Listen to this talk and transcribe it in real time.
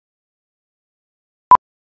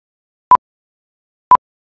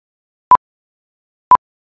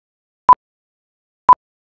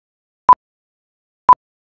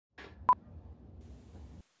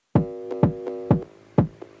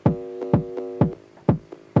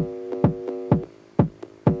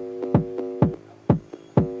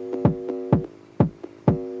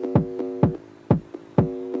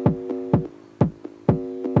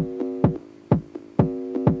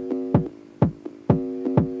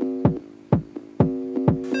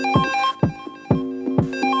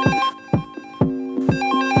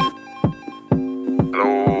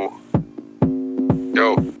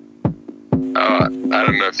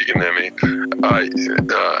If you can hear me,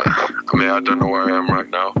 I mean, I don't know where I am right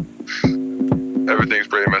now. Everything's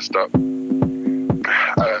pretty messed up.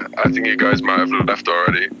 I think you guys might have left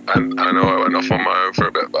already, and I know I went off on my own for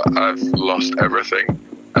a bit, but I've lost everything.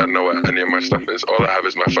 I don't know where any of my stuff is. All I have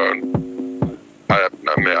is my phone.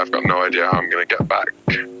 I've got no idea how I'm gonna get back.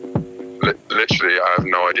 Literally, I have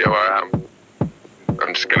no idea where I am.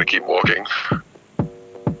 I'm just gonna keep walking.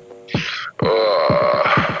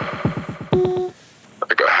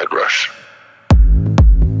 I got Headrush.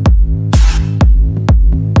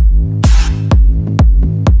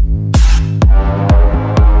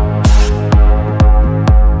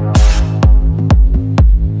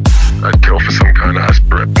 I'd kill for some kind of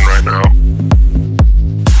aspirin right now.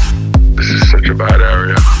 This is such a bad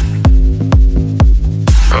area.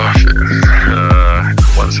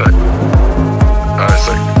 One sec.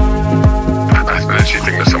 I literally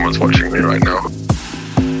think that someone's watching me right now.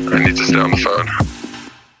 I need to stay on the phone.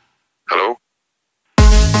 Hello?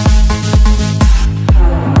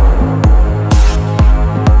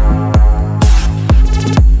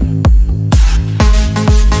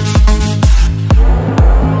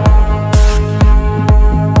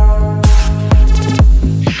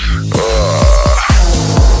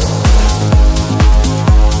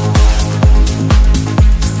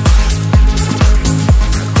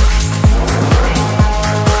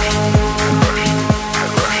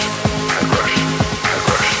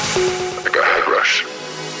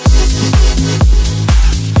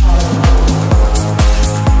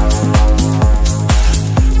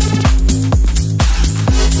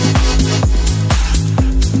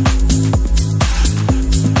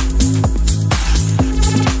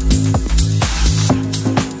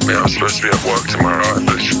 I'm supposed to be at work tomorrow,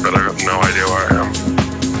 but I have no idea where I am.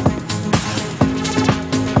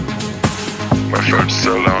 My phone's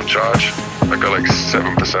so low on charge. I got like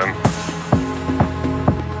 7%.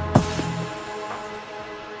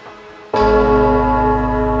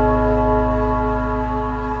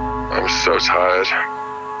 I'm so tired.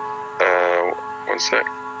 One sec.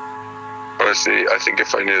 Honestly, I think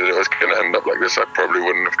if I knew that it was going to end up like this, I probably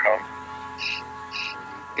wouldn't have come.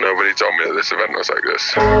 Nobody told me that this event was like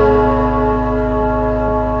this.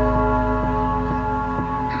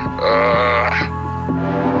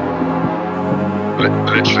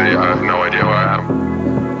 Literally, I have no idea where I am.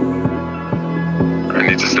 I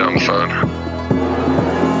need to stay on the phone.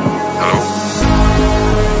 Hello?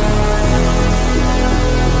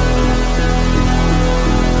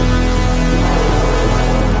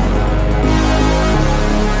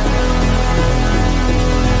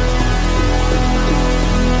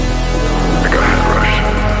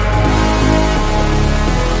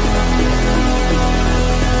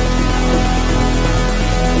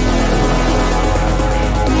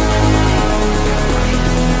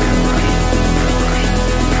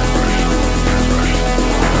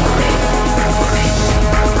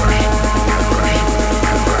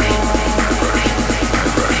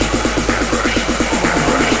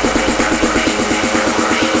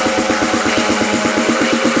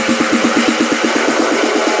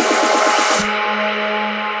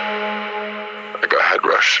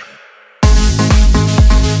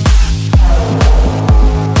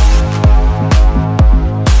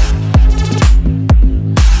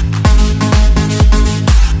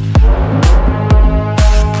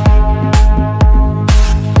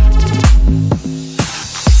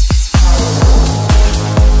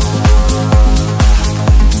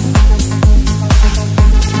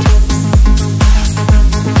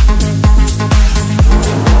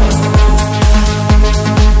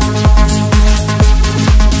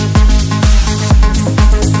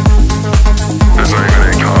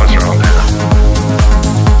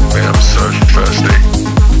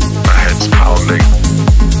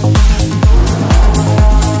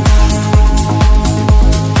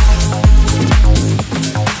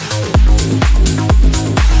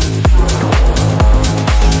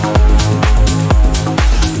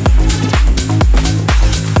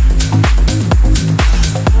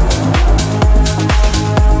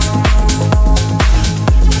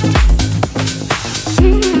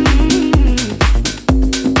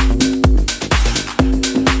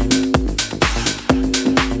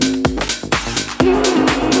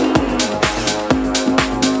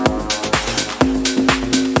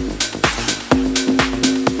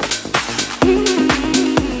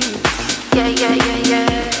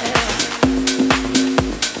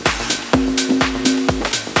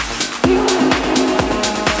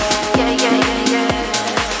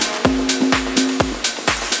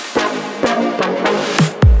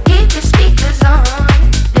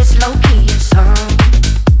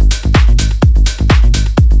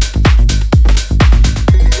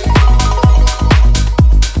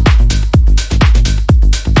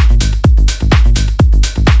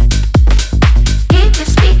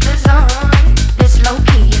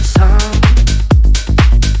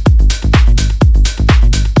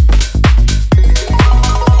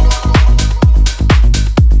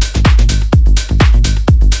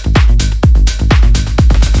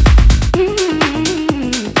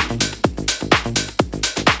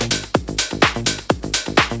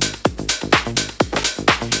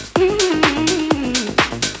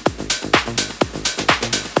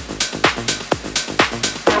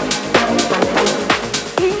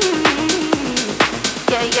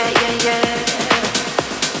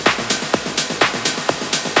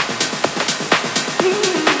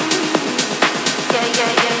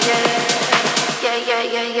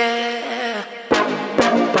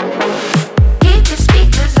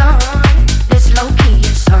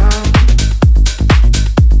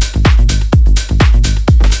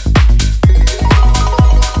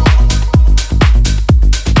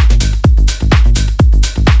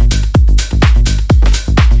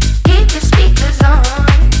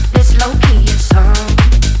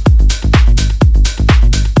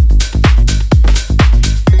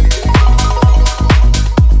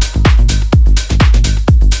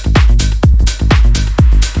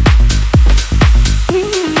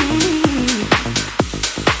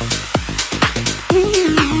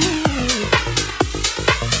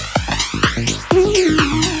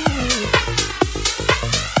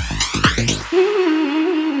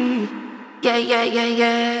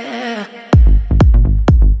 yeah.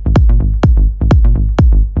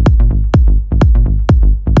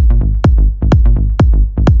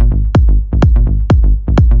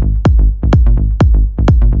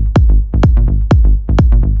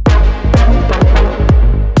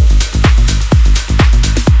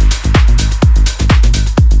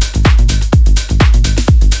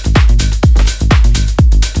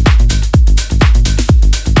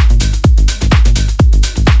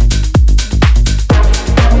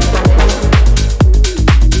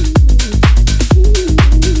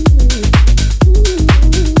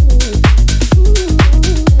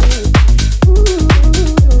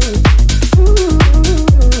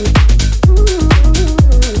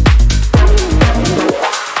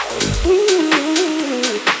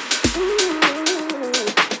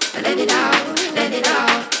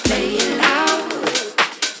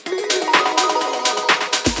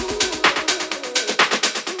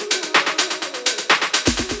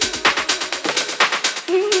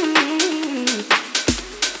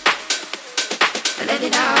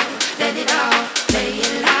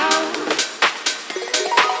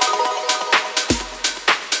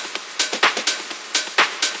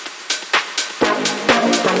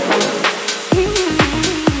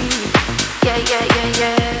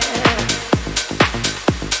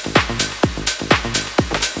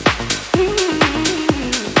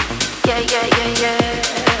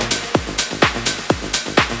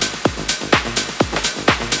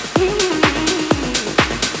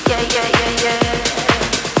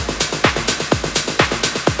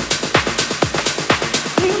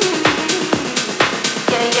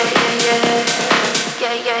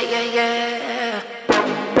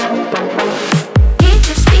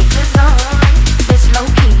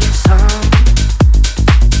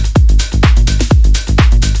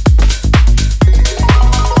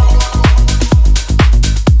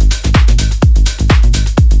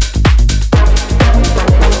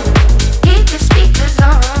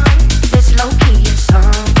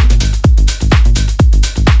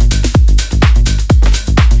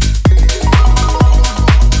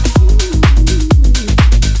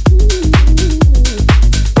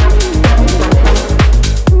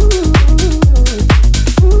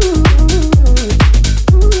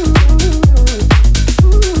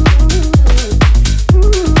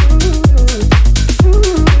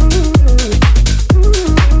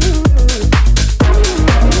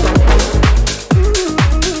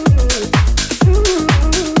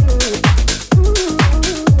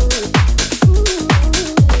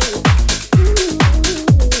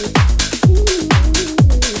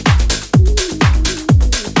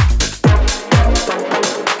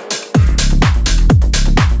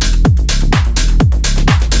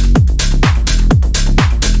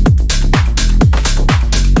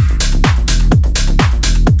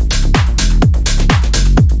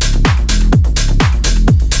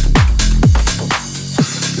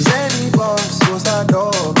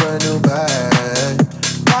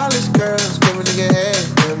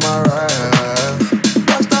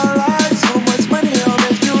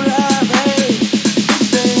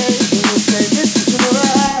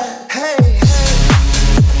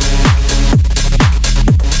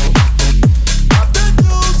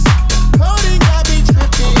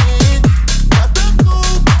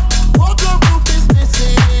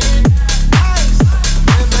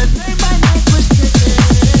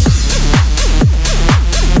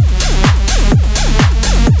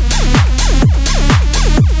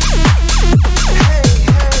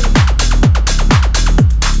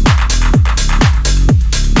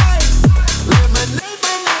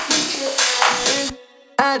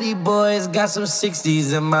 Got some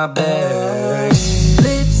 60s in my bag.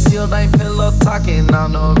 Lips sealed, ain't pillow talking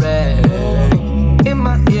on no rag. In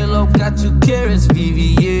my earlobe, got 2 carats,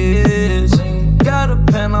 VVS. Got a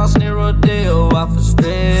penthouse near Rodeo, out for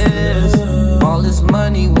stress. All this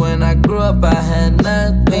money, when I grew up, I had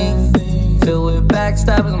nothing. Filled with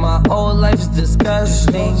backstabbing, my whole life is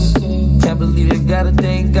disgusting. Can't believe it, gotta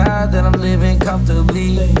thank God that I'm living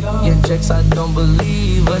comfortably. Get checks, I don't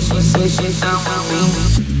believe, but she say she down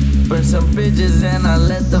with me. Burn some bridges and I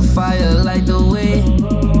let the fire light the way.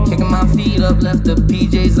 Kicking my feet up, left the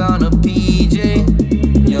PJs on a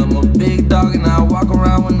PJ. Yeah, I'm a big dog and I walk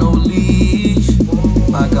around with no leash.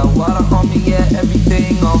 I got water on me, yeah,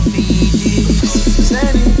 everything on Fiji.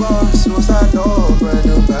 Sandy bar, suicide door, brand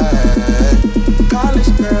new bag.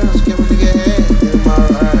 College girls, give a nigga head in my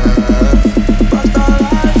ride. Rockstar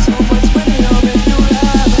life, so much money, I'll make you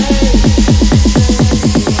laugh.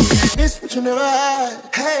 Hey, this what you never had.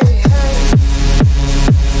 Hey.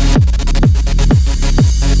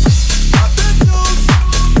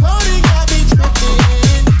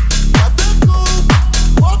 Got the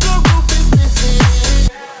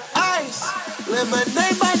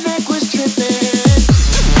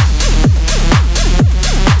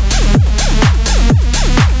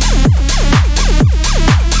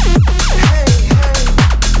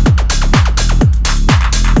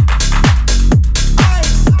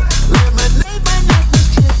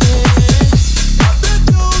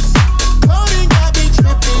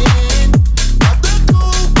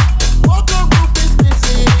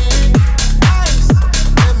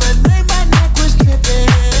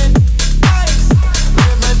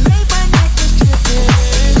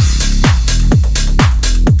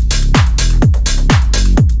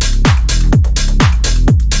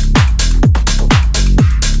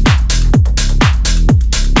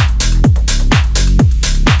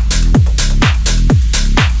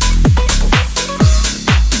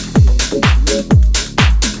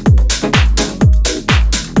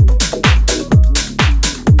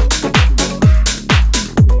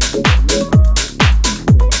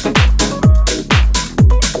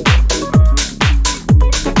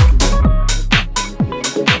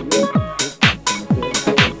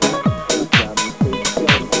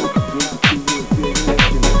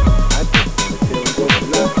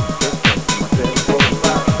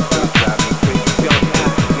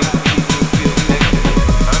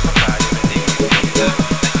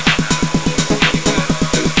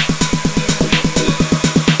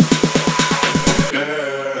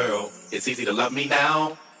easy to love me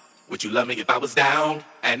now. Would you love me if I was down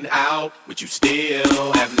and out? Would you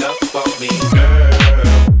still have love for me, girl?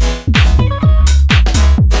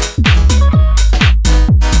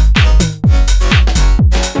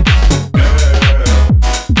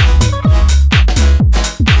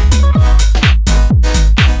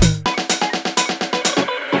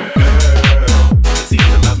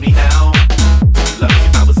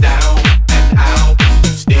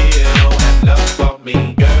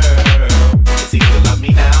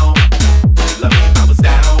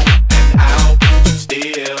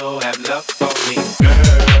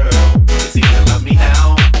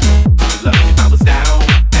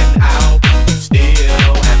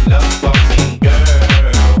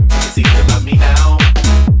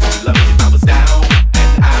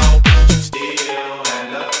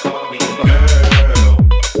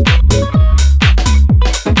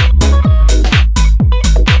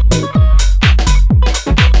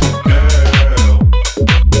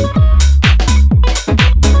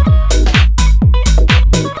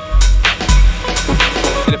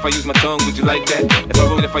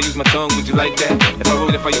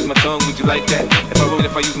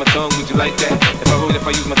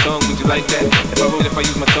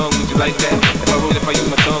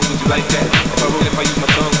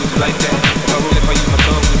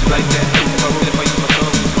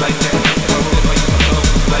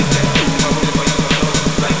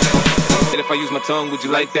 Would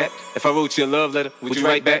you like that? If I wrote you a love letter, would you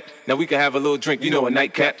write back? Now we can have a little drink, you know, a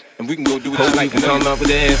nightcap, and we can go do what you like and come up with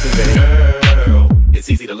the answer, baby. Girl, it's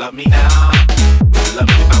easy to love me now. Would you love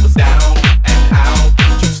me if I was down and out?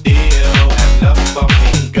 Would you still have love for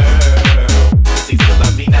me, girl? It's easy to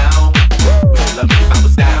love me now. Would you love me if I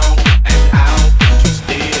was down and out? Would you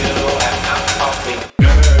still have love for me,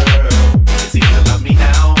 girl? It's easy to love me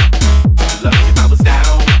now. Would you love me if I was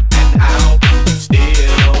down and out? Would you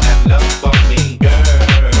still have love for me, girl?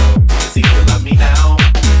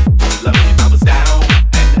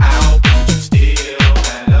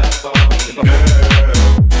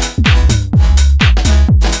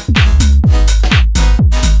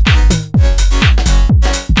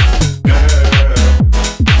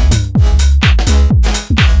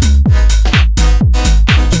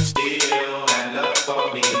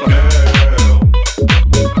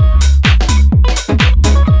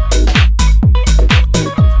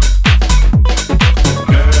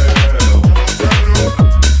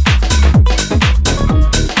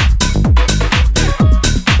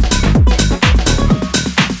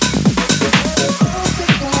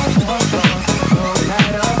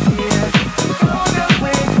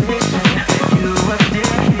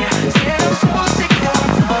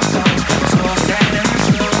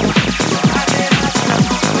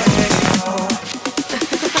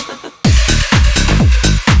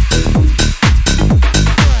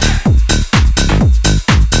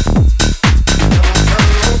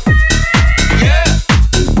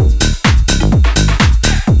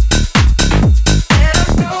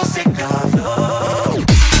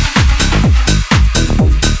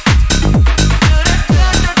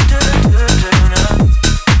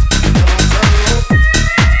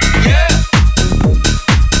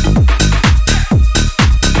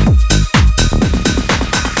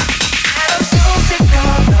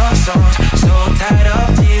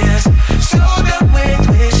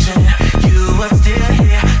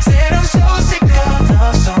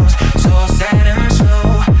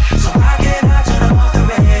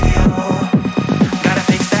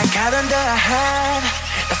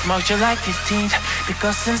 July 15th,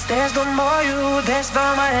 because since there's no more you, there's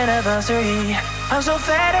no my anniversary. I'm so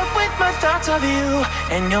fed up with my thoughts of you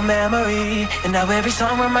and your memory, and now every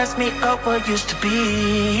song reminds me of what used to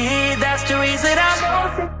be. That's the reason I'm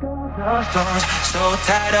so sick of love songs, so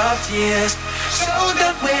tired of tears, so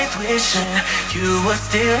done with wishing you were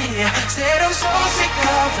still here. Said I'm so sick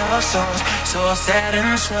of love songs, so sad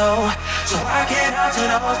and slow, so I cannot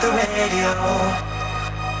turn off the radio.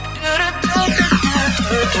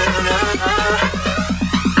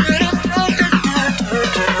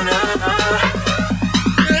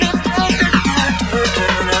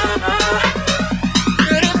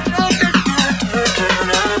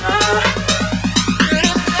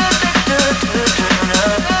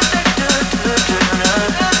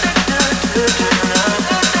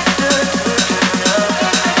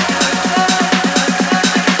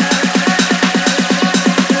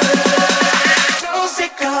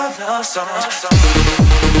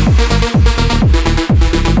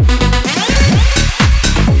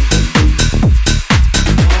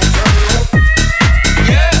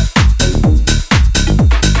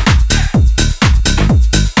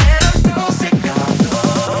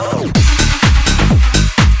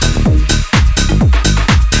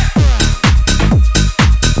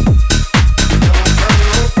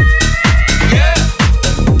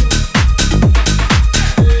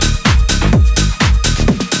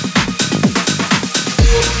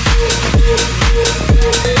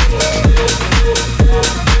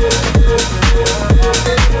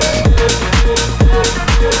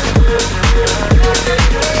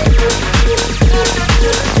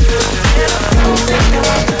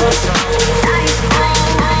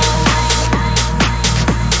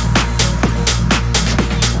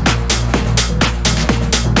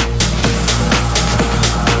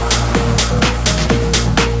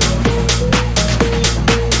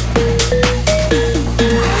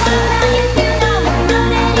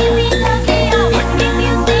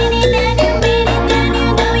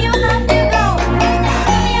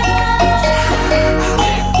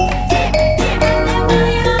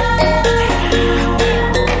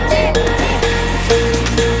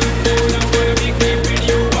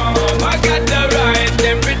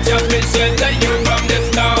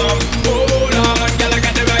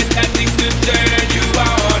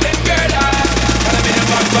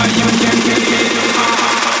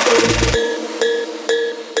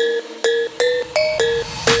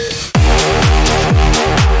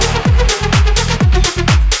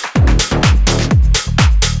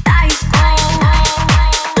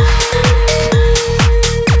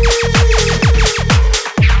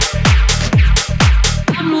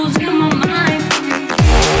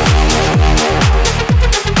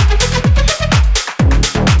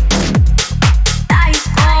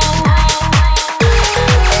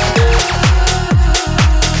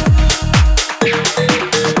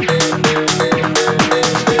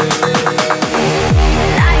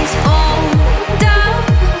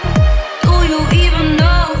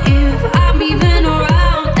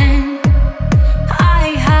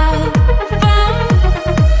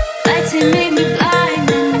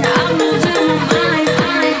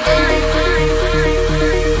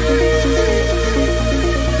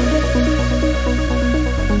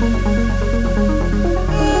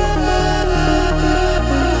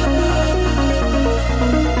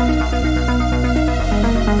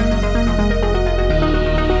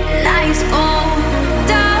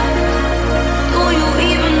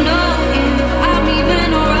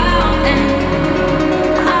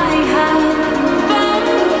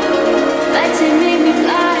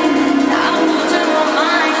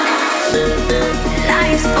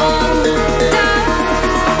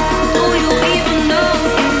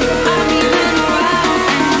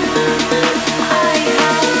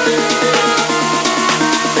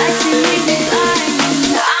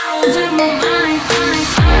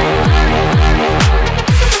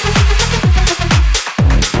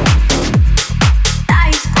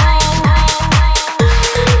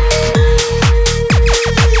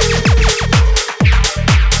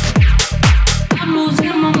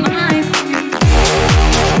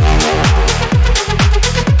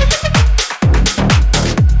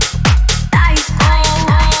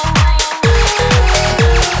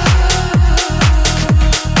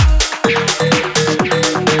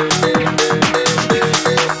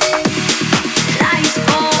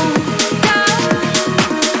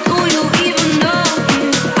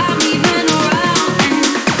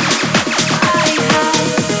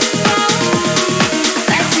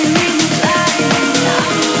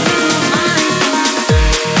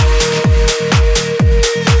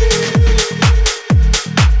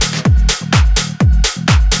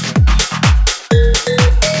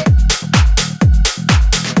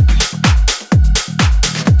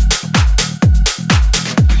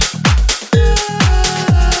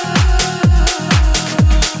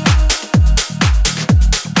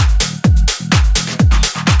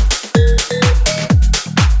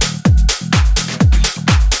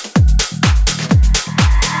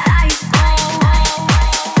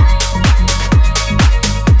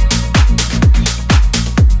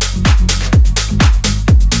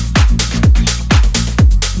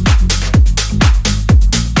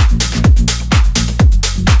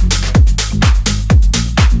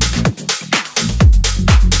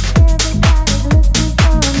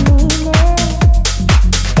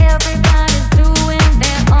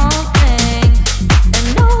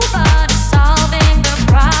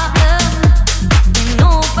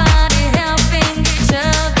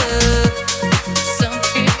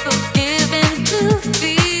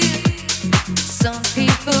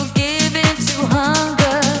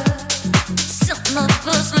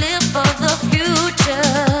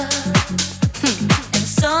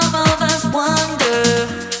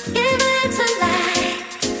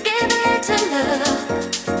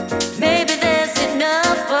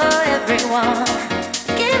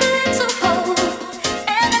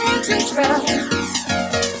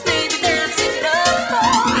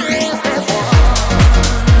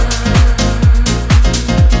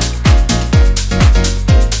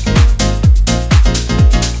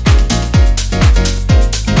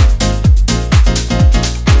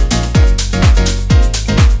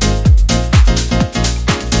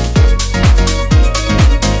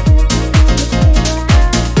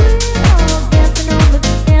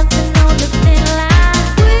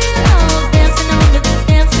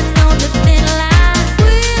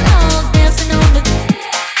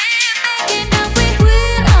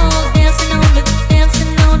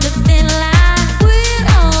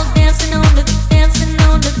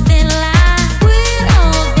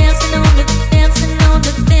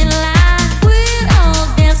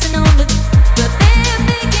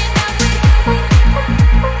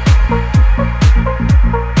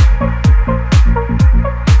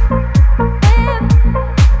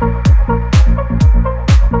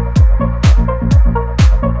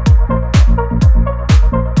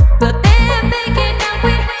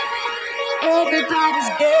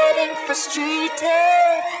 and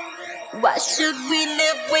frustrated. Why should we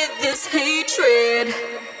live with this hatred?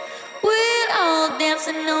 We're all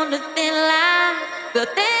dancing on a thin line, but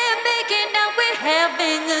they're making out we're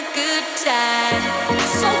having a good time.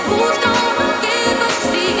 So who's gonna give us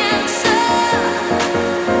the answer?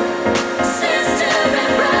 Sister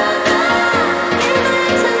and brother, give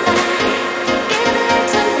it to light, give it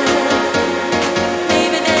to love.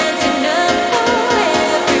 Maybe there's enough for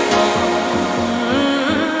everyone.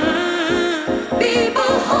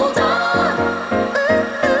 People, hold on.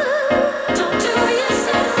 Don't do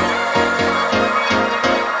yourself wrong.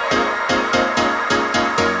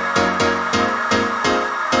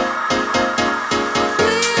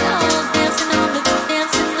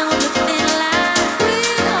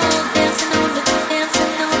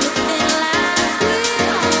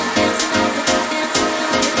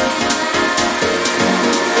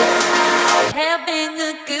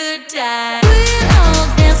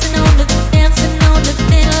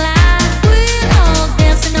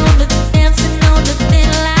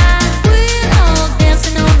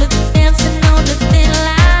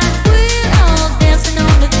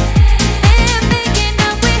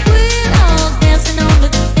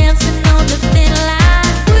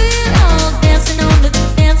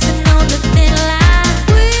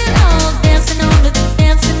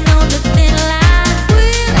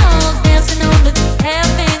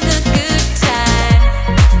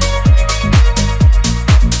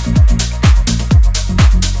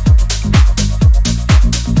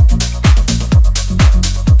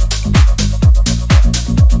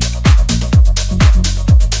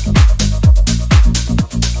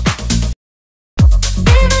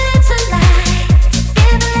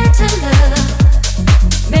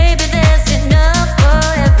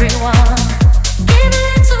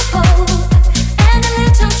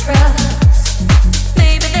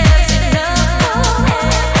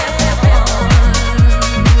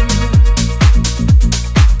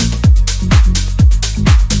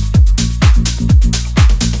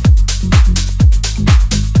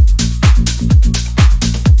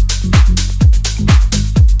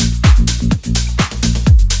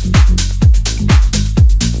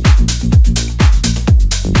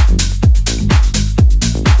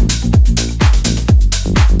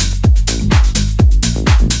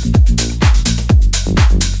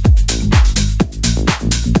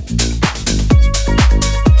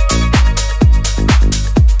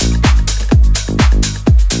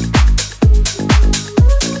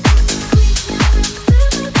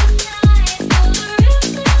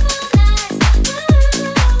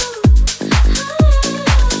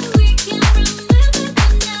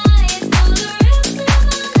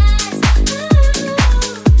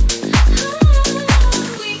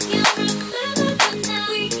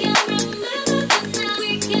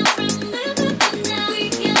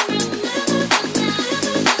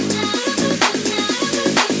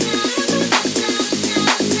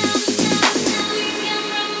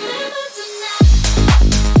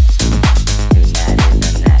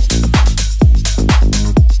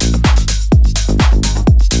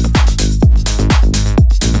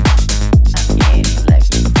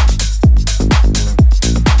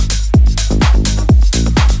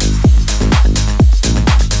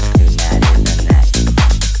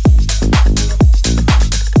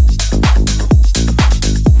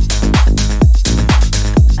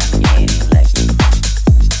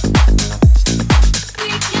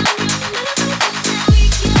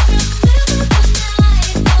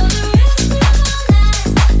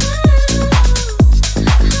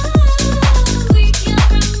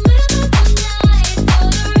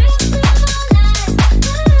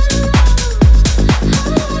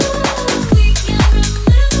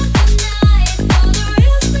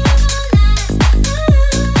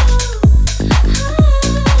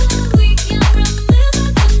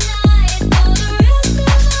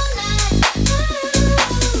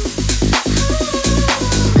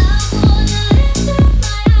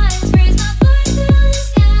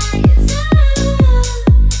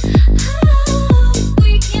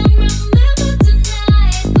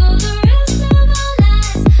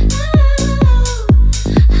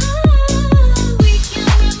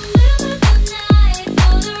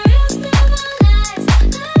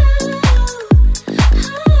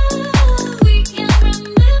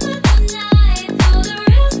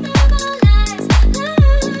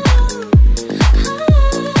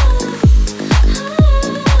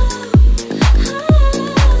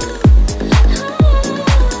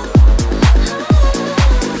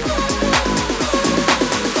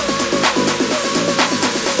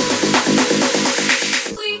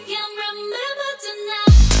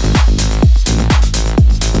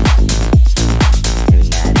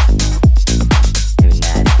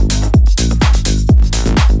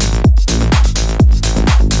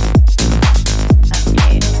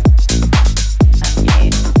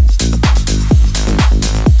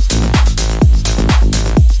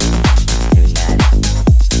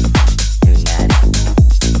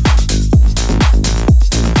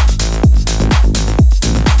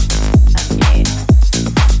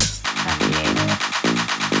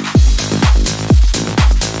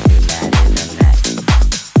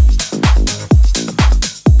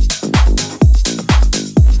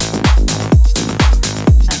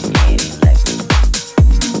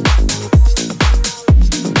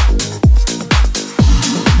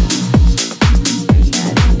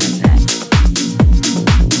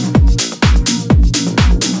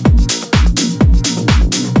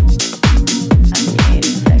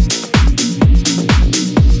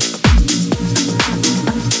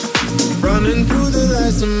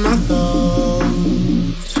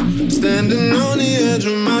 Standing on the edge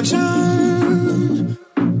of my time.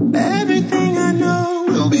 Everything I know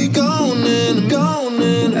will be gone and gone,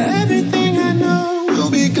 and everything I know will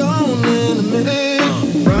be gone in a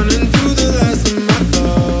minute. Running through the last of my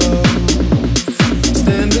thoughts.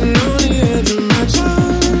 Standing on the edge of my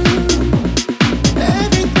time.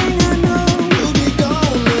 Everything I know will be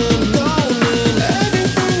gone and gone, and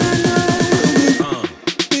everything I know will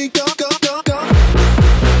be gone, gone, gone, gone.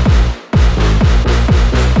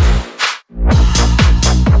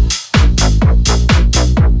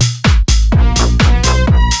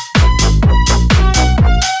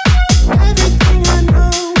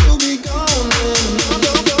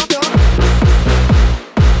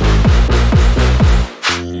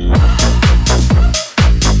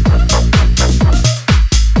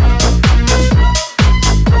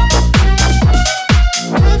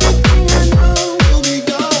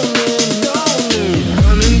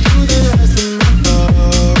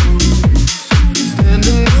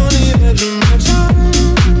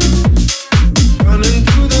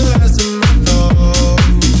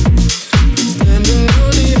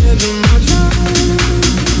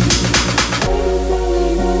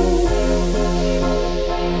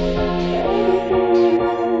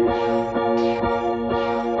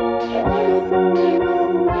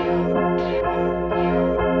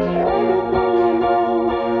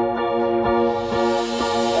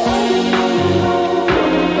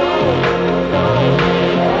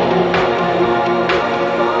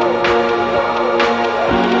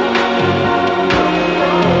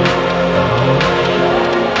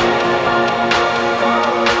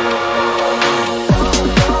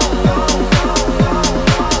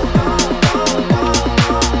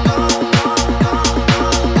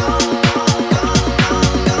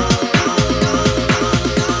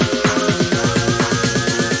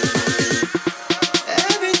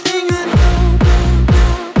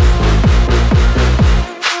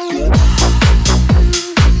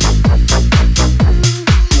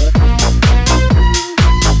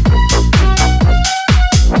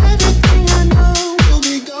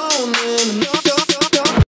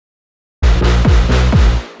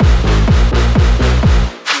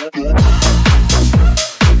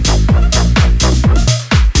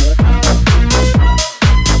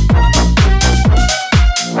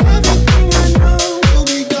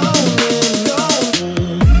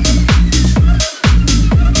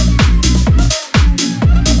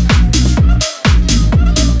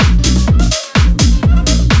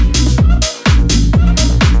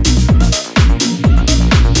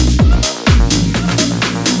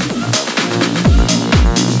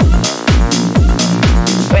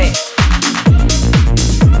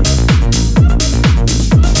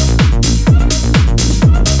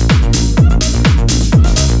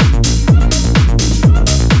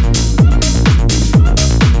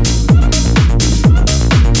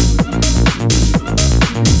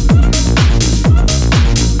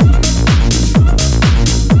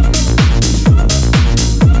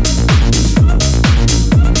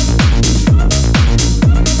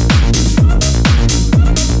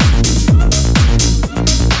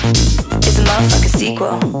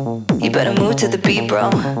 To the beat,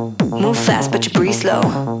 bro. Move fast, but you breathe slow.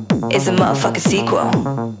 It's a motherfucking sequel.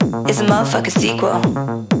 It's a motherfucking sequel.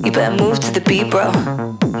 You better move to the beat, bro.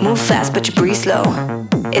 Move fast, but you breathe slow.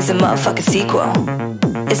 It's a motherfucking sequel.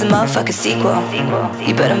 It's a motherfucking sequel.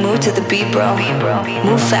 You better move to the beat, bro.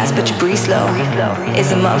 Move fast, but you breathe slow.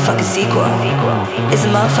 It's a motherfucking sequel. It's a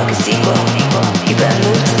motherfucking sequel. You better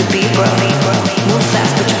move to the beat, bro. Move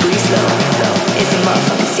fast, but you breathe slow. It's a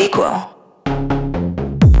motherfucking sequel.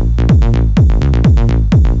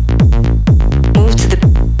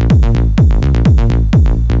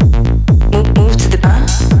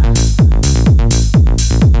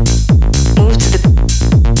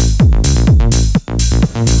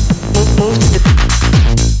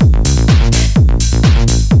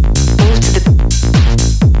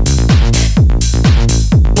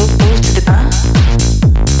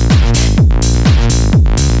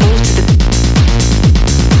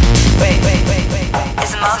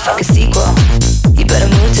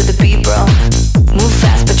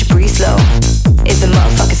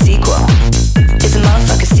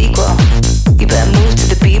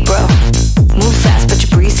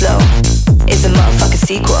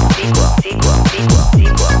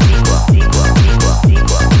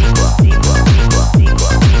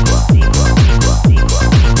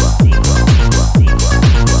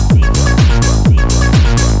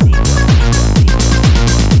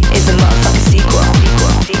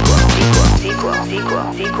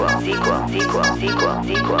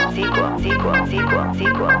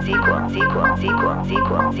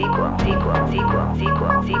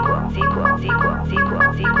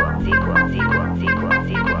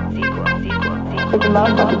 It's a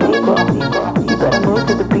motherfucking sequel. You better move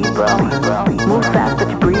to the beat, bro. Move fast, but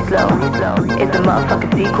you breathe slow. It's a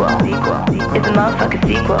motherfucking sequel. It's a motherfucking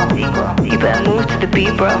sequel. You better move to the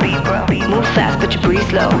beat, bro. Move fast, but you breathe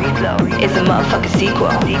slow. It's a motherfucking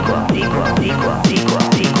sequel.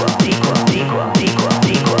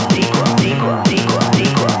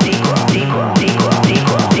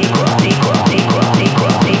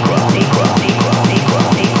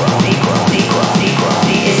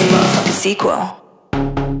 Sequel.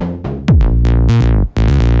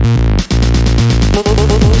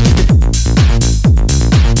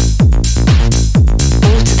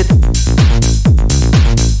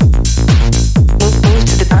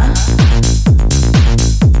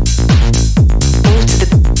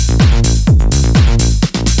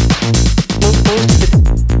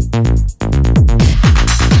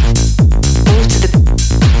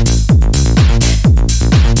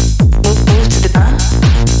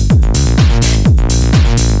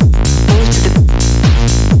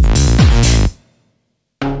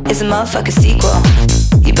 It's a motherfucking sequel.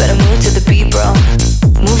 You better move to the beat, bro.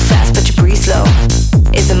 Move fast, but you breathe slow.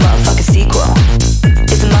 It's a motherfucking sequel.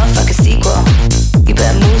 It's a motherfucking sequel. You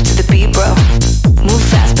better move to the beat, bro. Move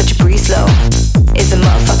fast, but you breathe slow. It's a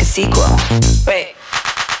motherfucking sequel. Wait.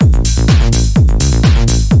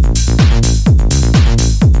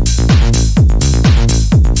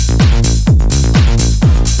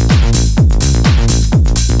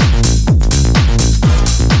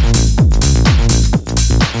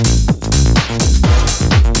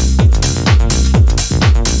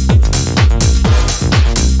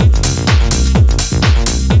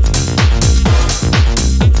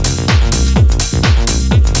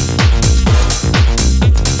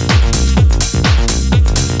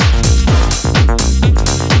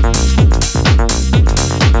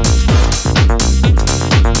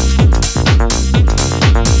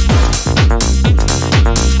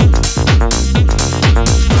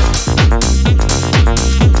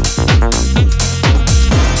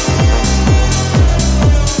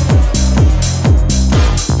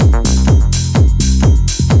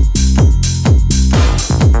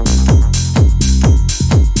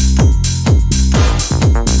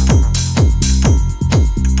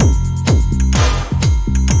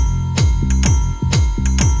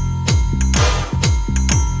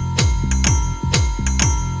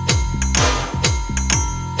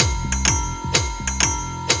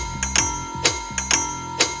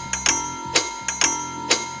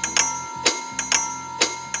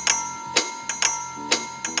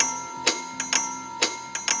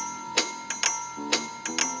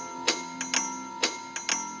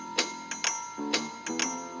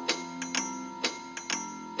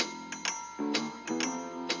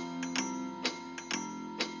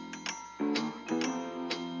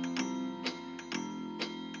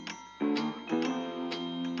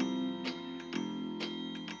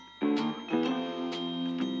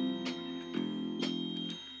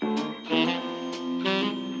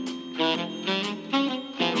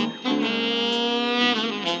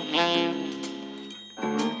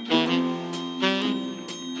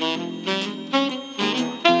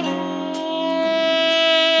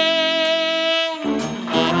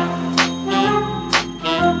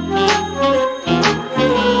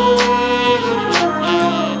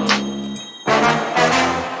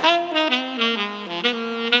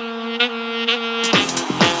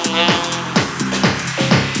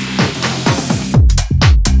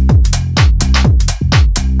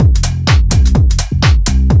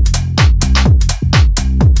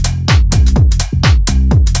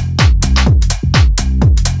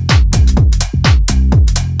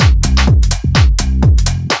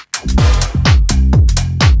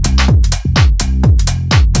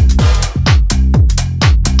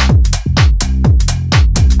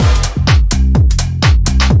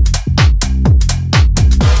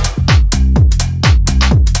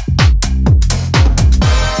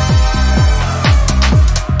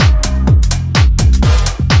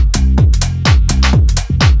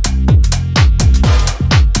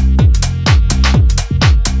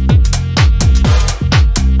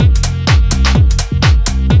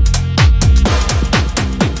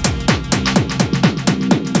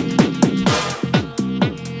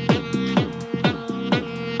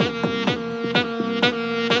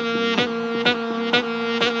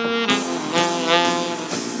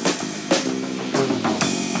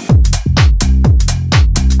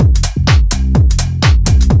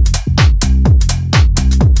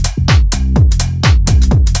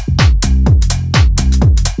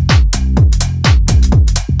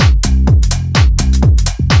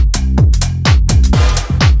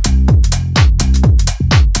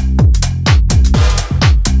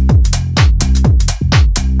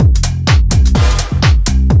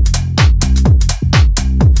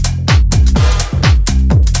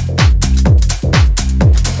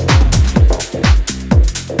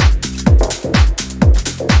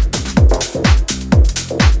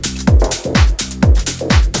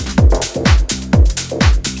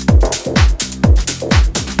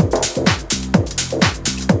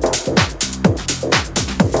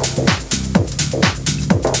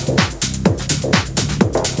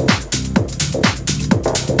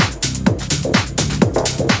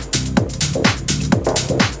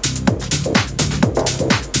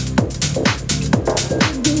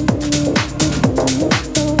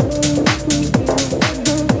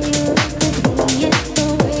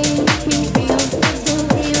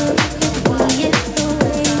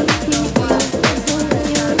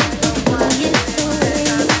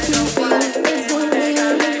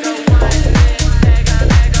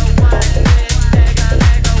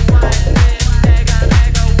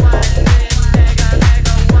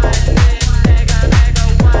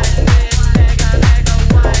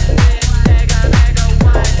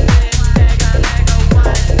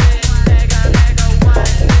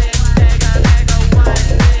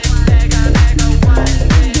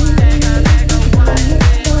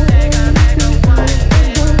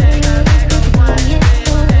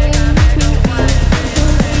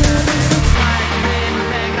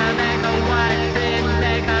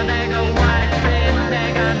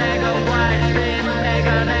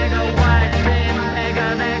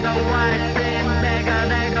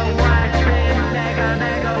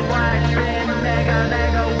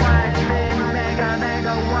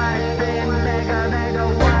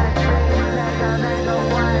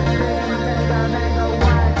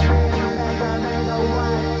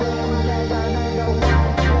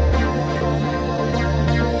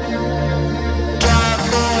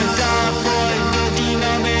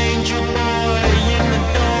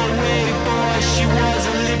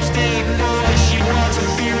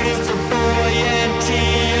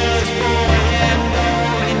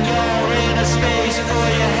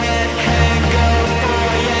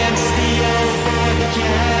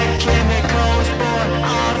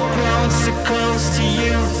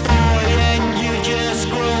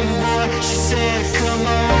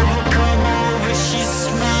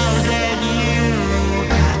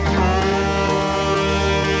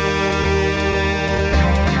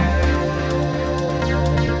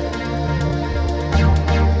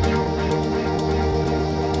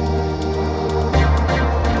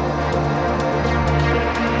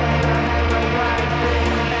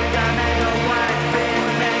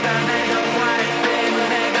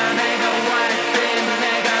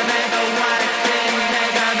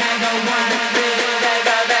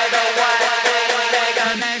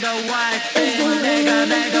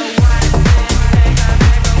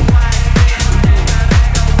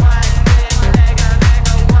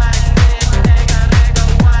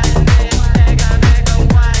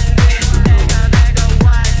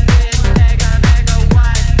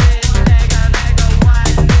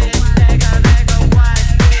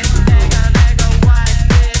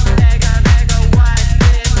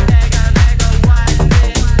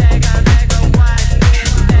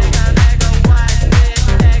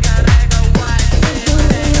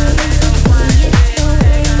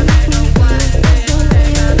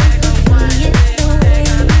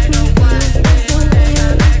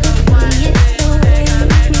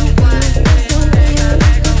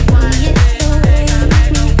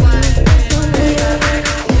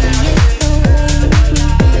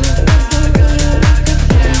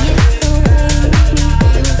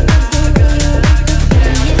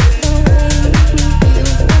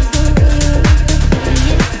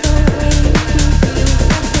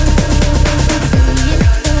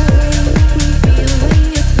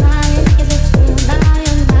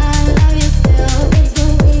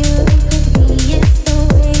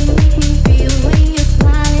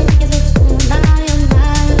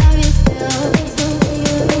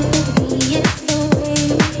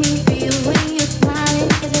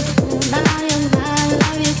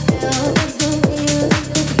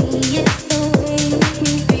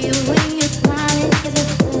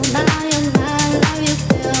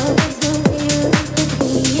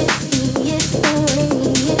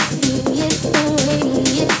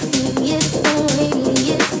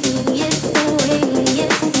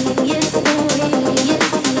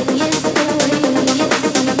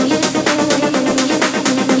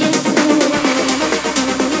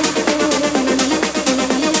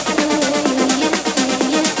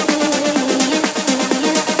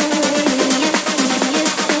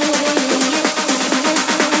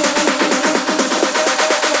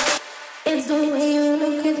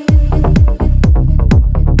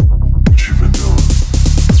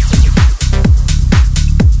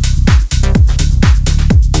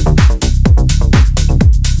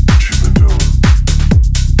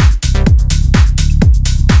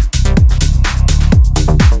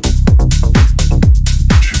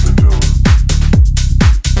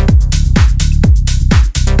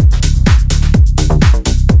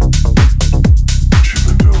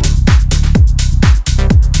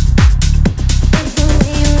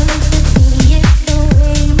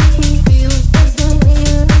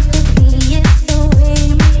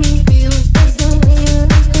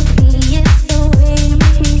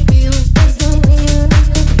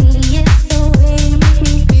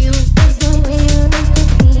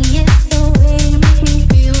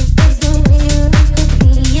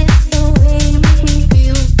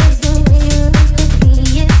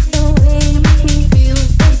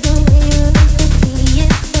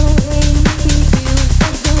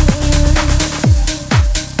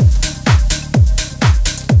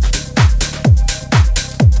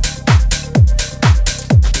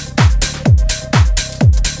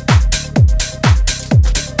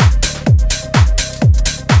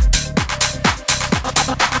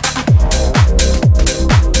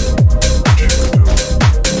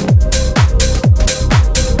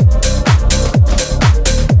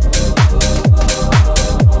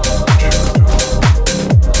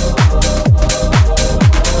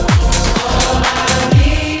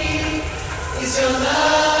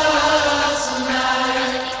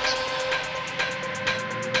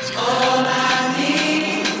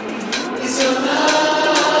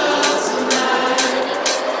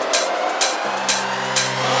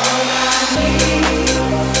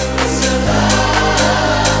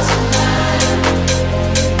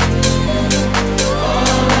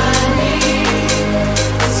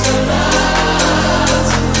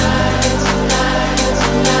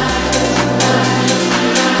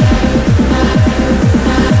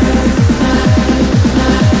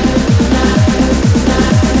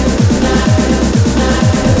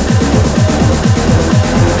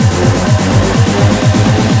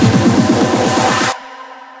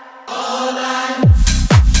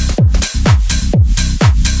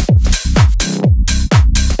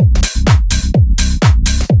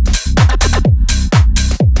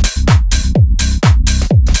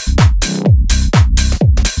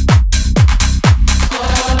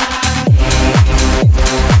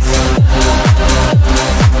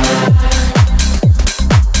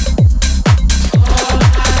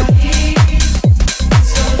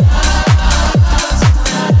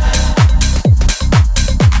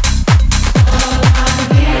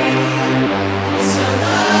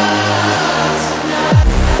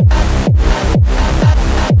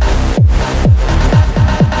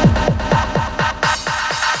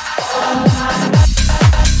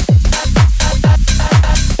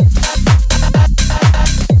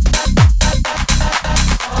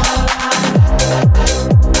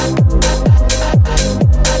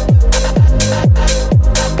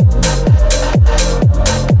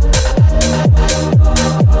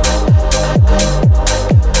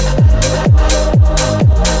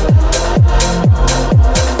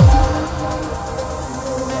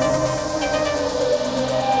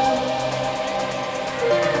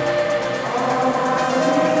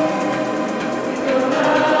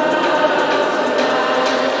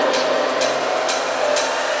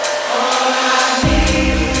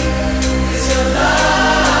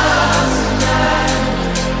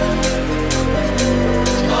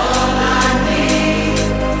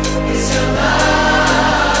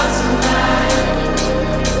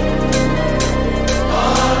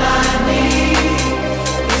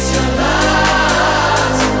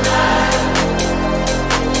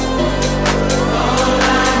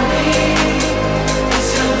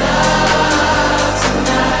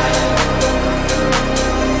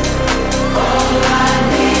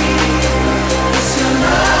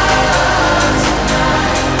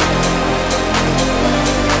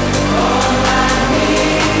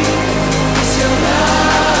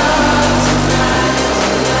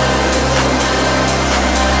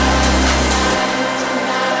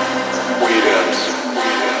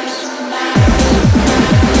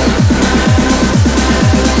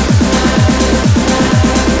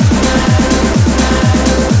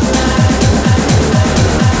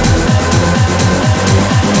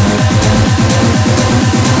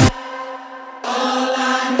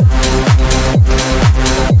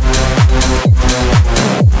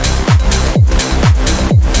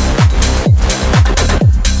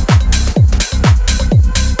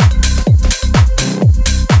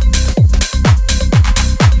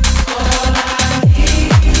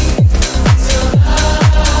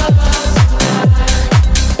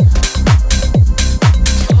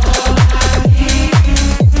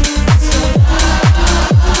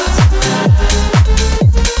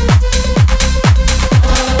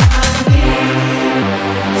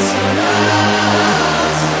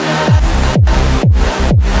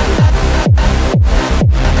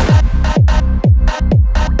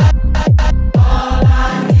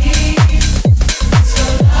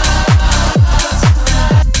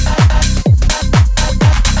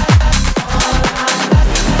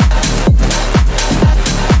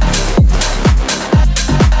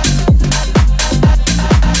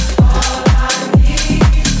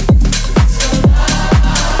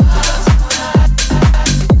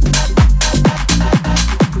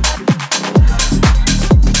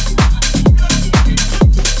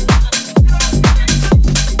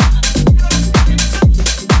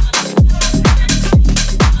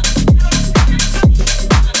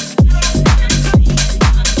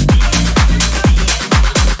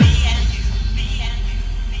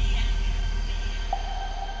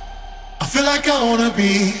 like I wanna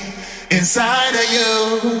be inside of you.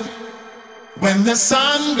 When the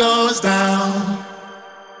sun goes down,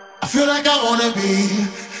 I feel like I wanna be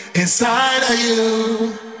inside of you.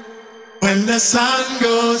 When the sun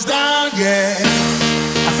goes down, yeah,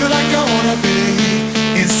 I feel like I wanna be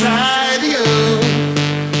inside you.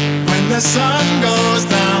 When the sun goes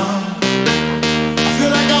down, I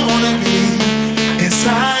feel like I wanna be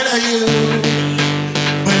inside of you.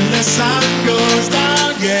 When the sun goes down,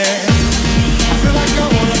 yeah, I feel like I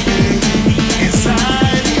wanna be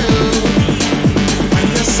inside you. When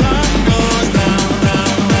the sun goes down,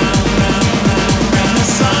 down, down, down, down. When the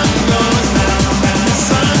sun goes down, when the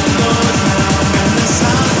sun goes down, when the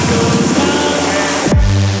sun goes down, yeah.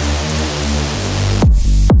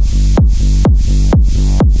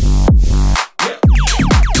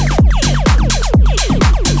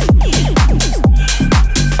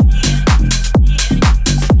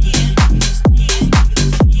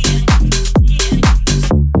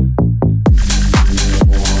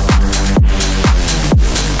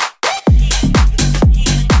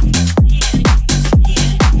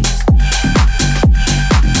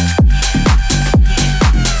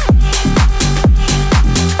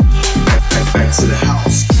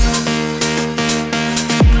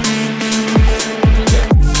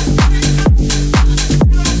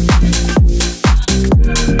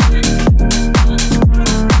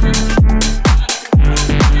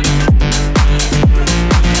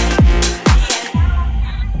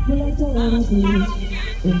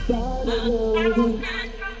 Inside of you.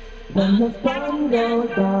 When the sun goes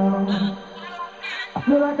down, I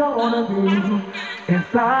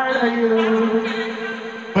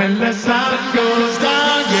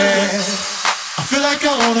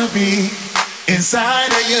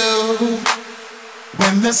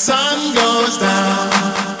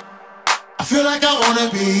feel like I wanna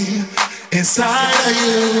be inside of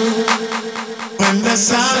you. When the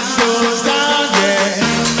sun goes down, yeah,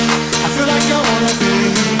 I feel like I wanna be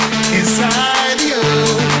inside you.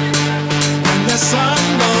 When the sun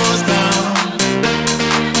goes down, I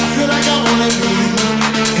feel like I wanna be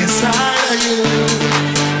inside of you.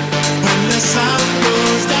 When the sun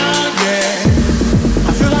goes down, yeah,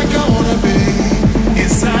 I feel like I wanna be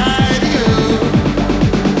inside you.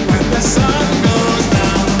 When the sun goes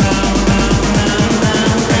down, down, down, down,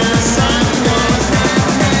 down. When the sun goes down,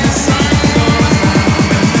 when the sun goes down,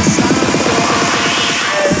 when the sun goes down.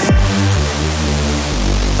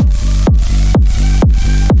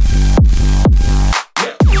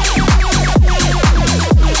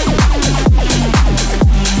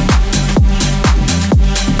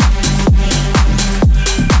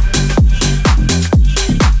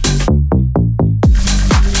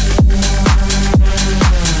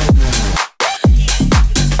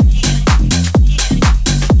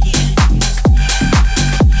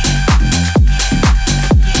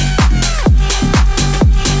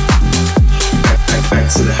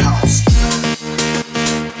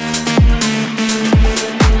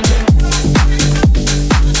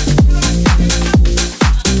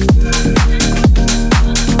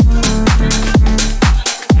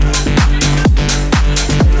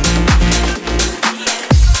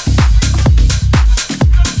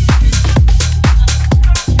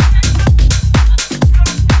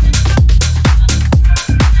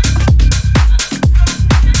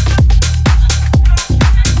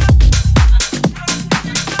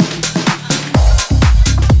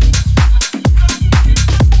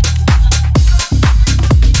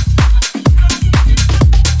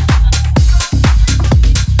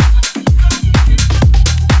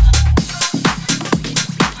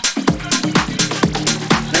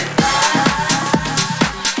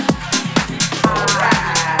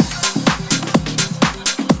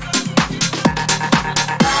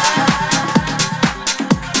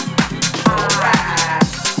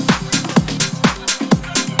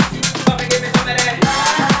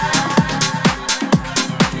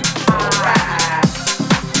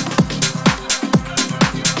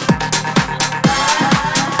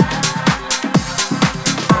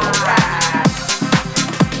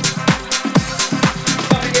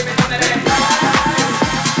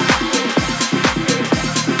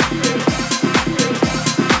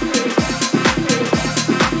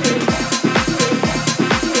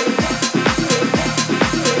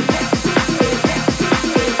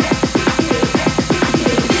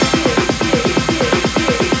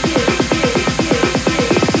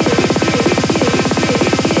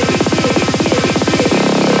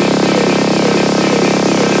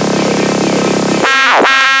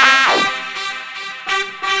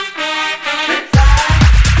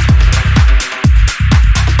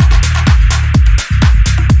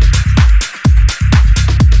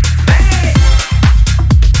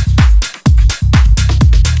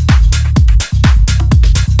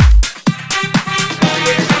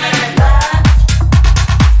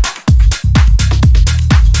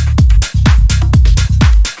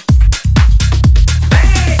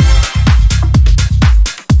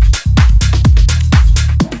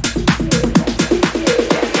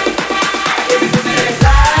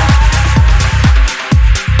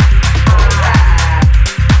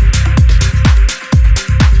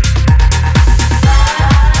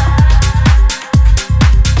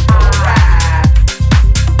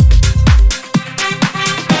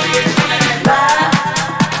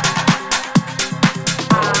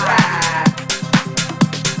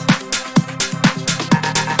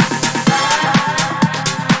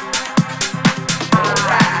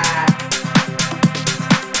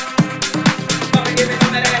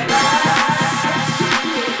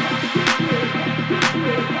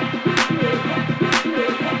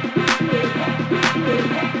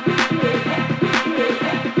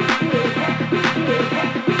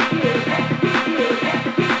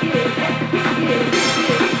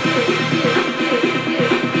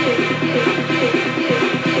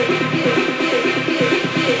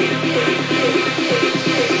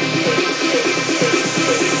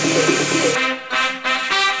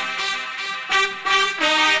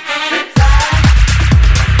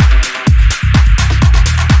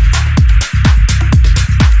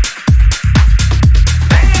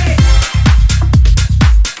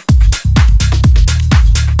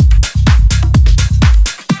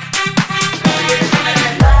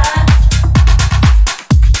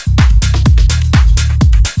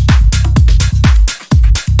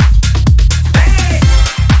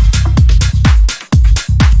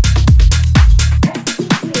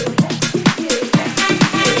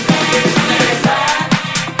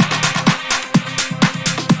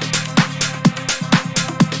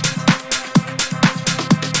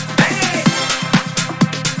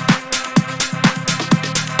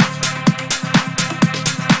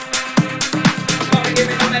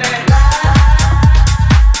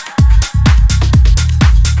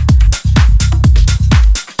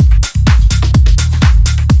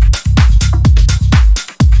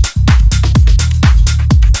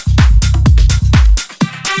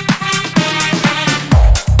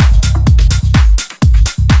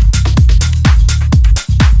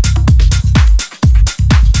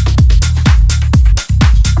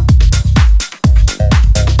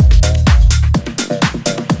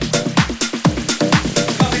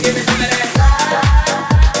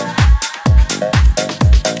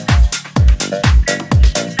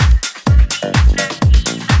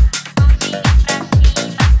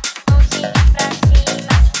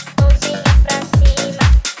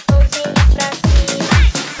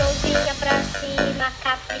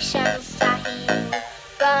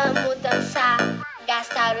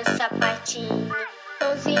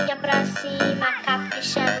 pra cima,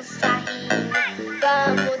 caprichando, sarrinho.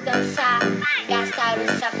 Vamos dançar, gastar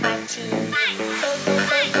o sapatinho.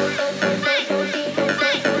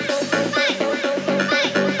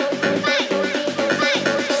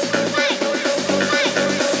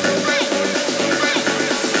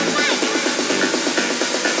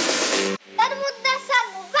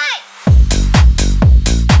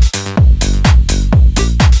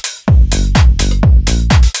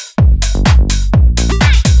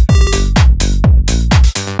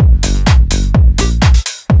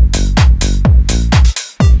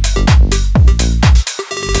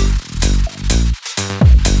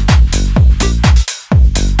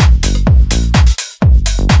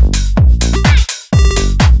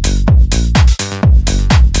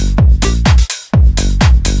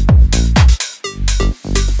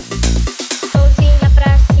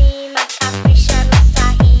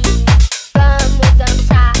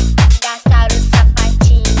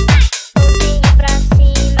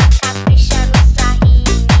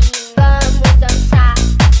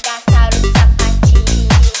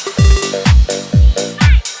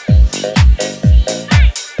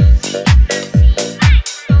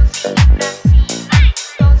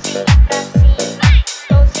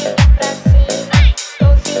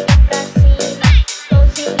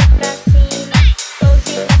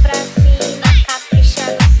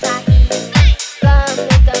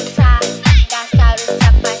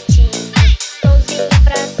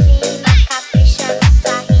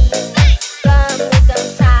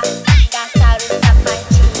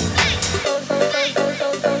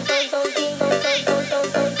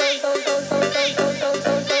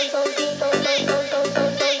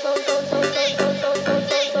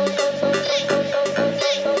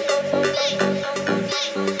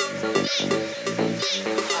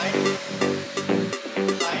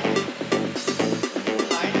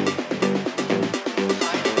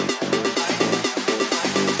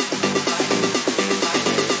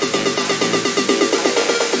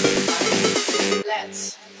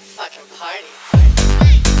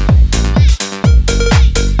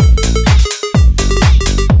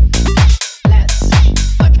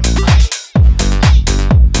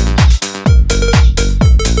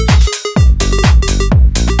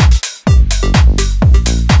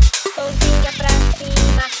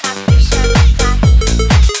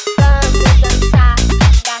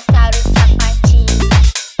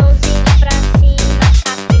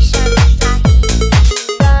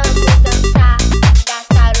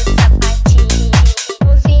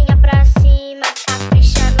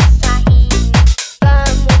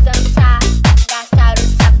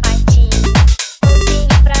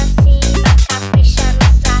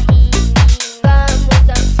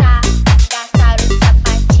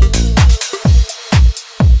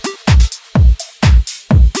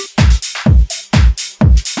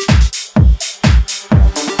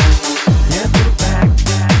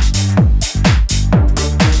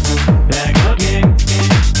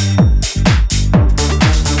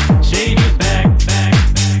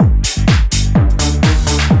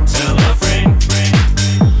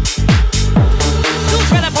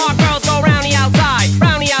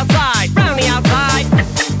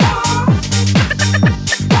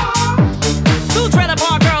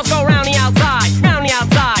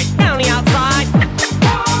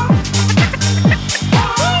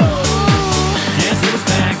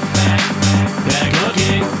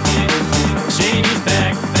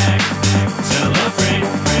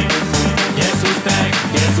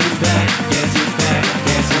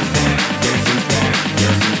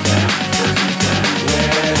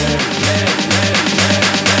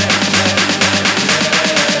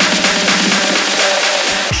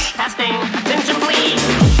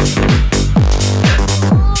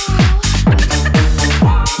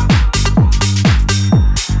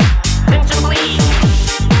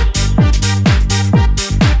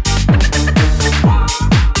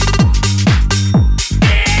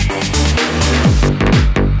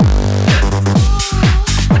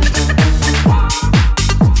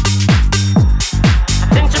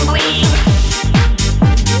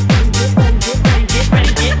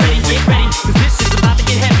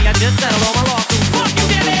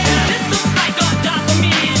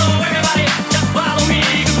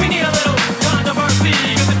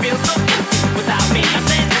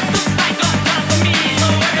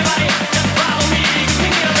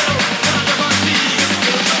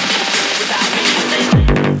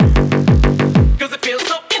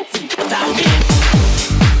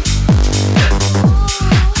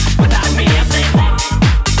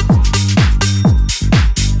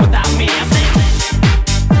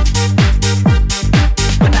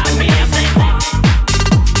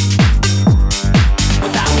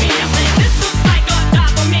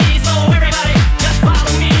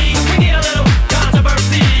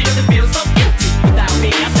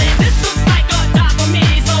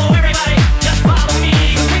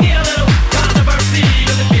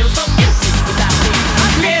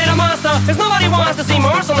 to see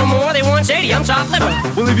Marshall no more. They want shady, I'm chopped liver.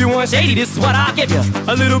 Well, if you want shady, this is what I'll give you.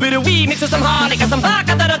 A little bit of weed mixed with some hard liquor, some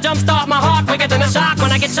vodka that'll jumpstart my heart quicker than a shock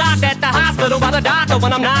when I get shocked at the hospital by the doctor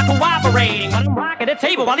when I'm not cooperating. When I'm rocking the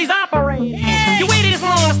table while he's operating. You waited this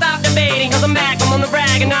long to stop debating, cause I'm back, I'm on the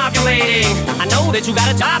brag and ovulating. I know that you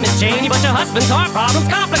got a job, Miss Cheney, but your husband's heart problem's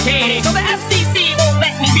complicating. So the FCC won't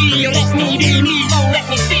let me be, or let me be me, so let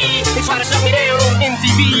me see. They try to shut me down on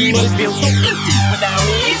MTV, but it feels so empty without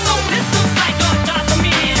me. So this looks like a job for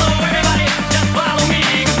me, so everybody just follow me,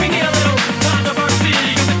 cause we need a little controversy,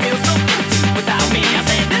 cause it feels so empty without me. I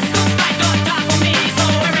said this looks like a job for me, so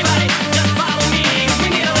everybody just follow me, cause we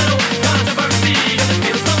need a little controversy, cause it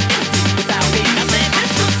feels so empty without me. I said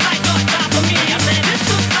this looks like a job for me, I said this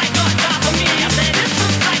looks like a job for me, I said this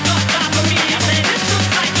looks like a job for me, I said this looks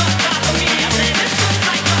like a job for me, I said this looks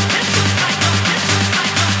like a, this looks like a, this looks like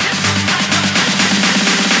a, this looks like a,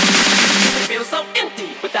 it feels so empty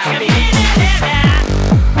without me.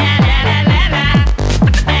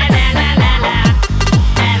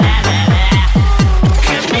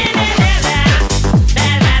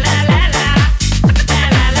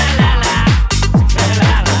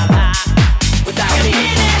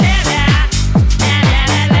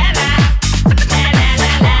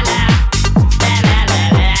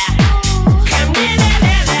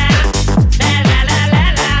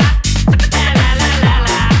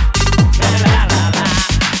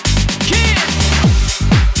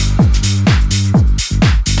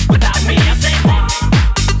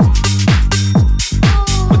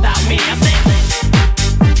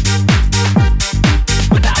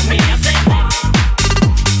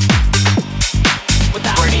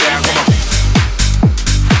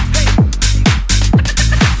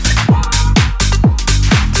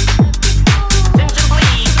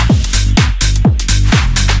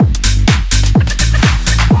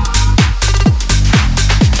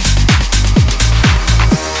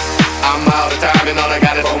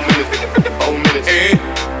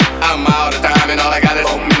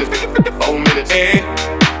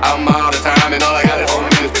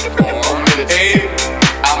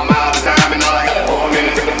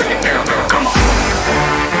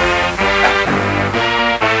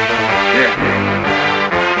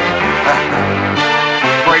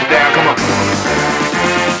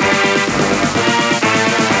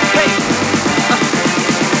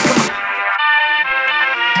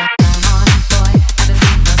 Boy,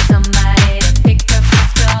 I've been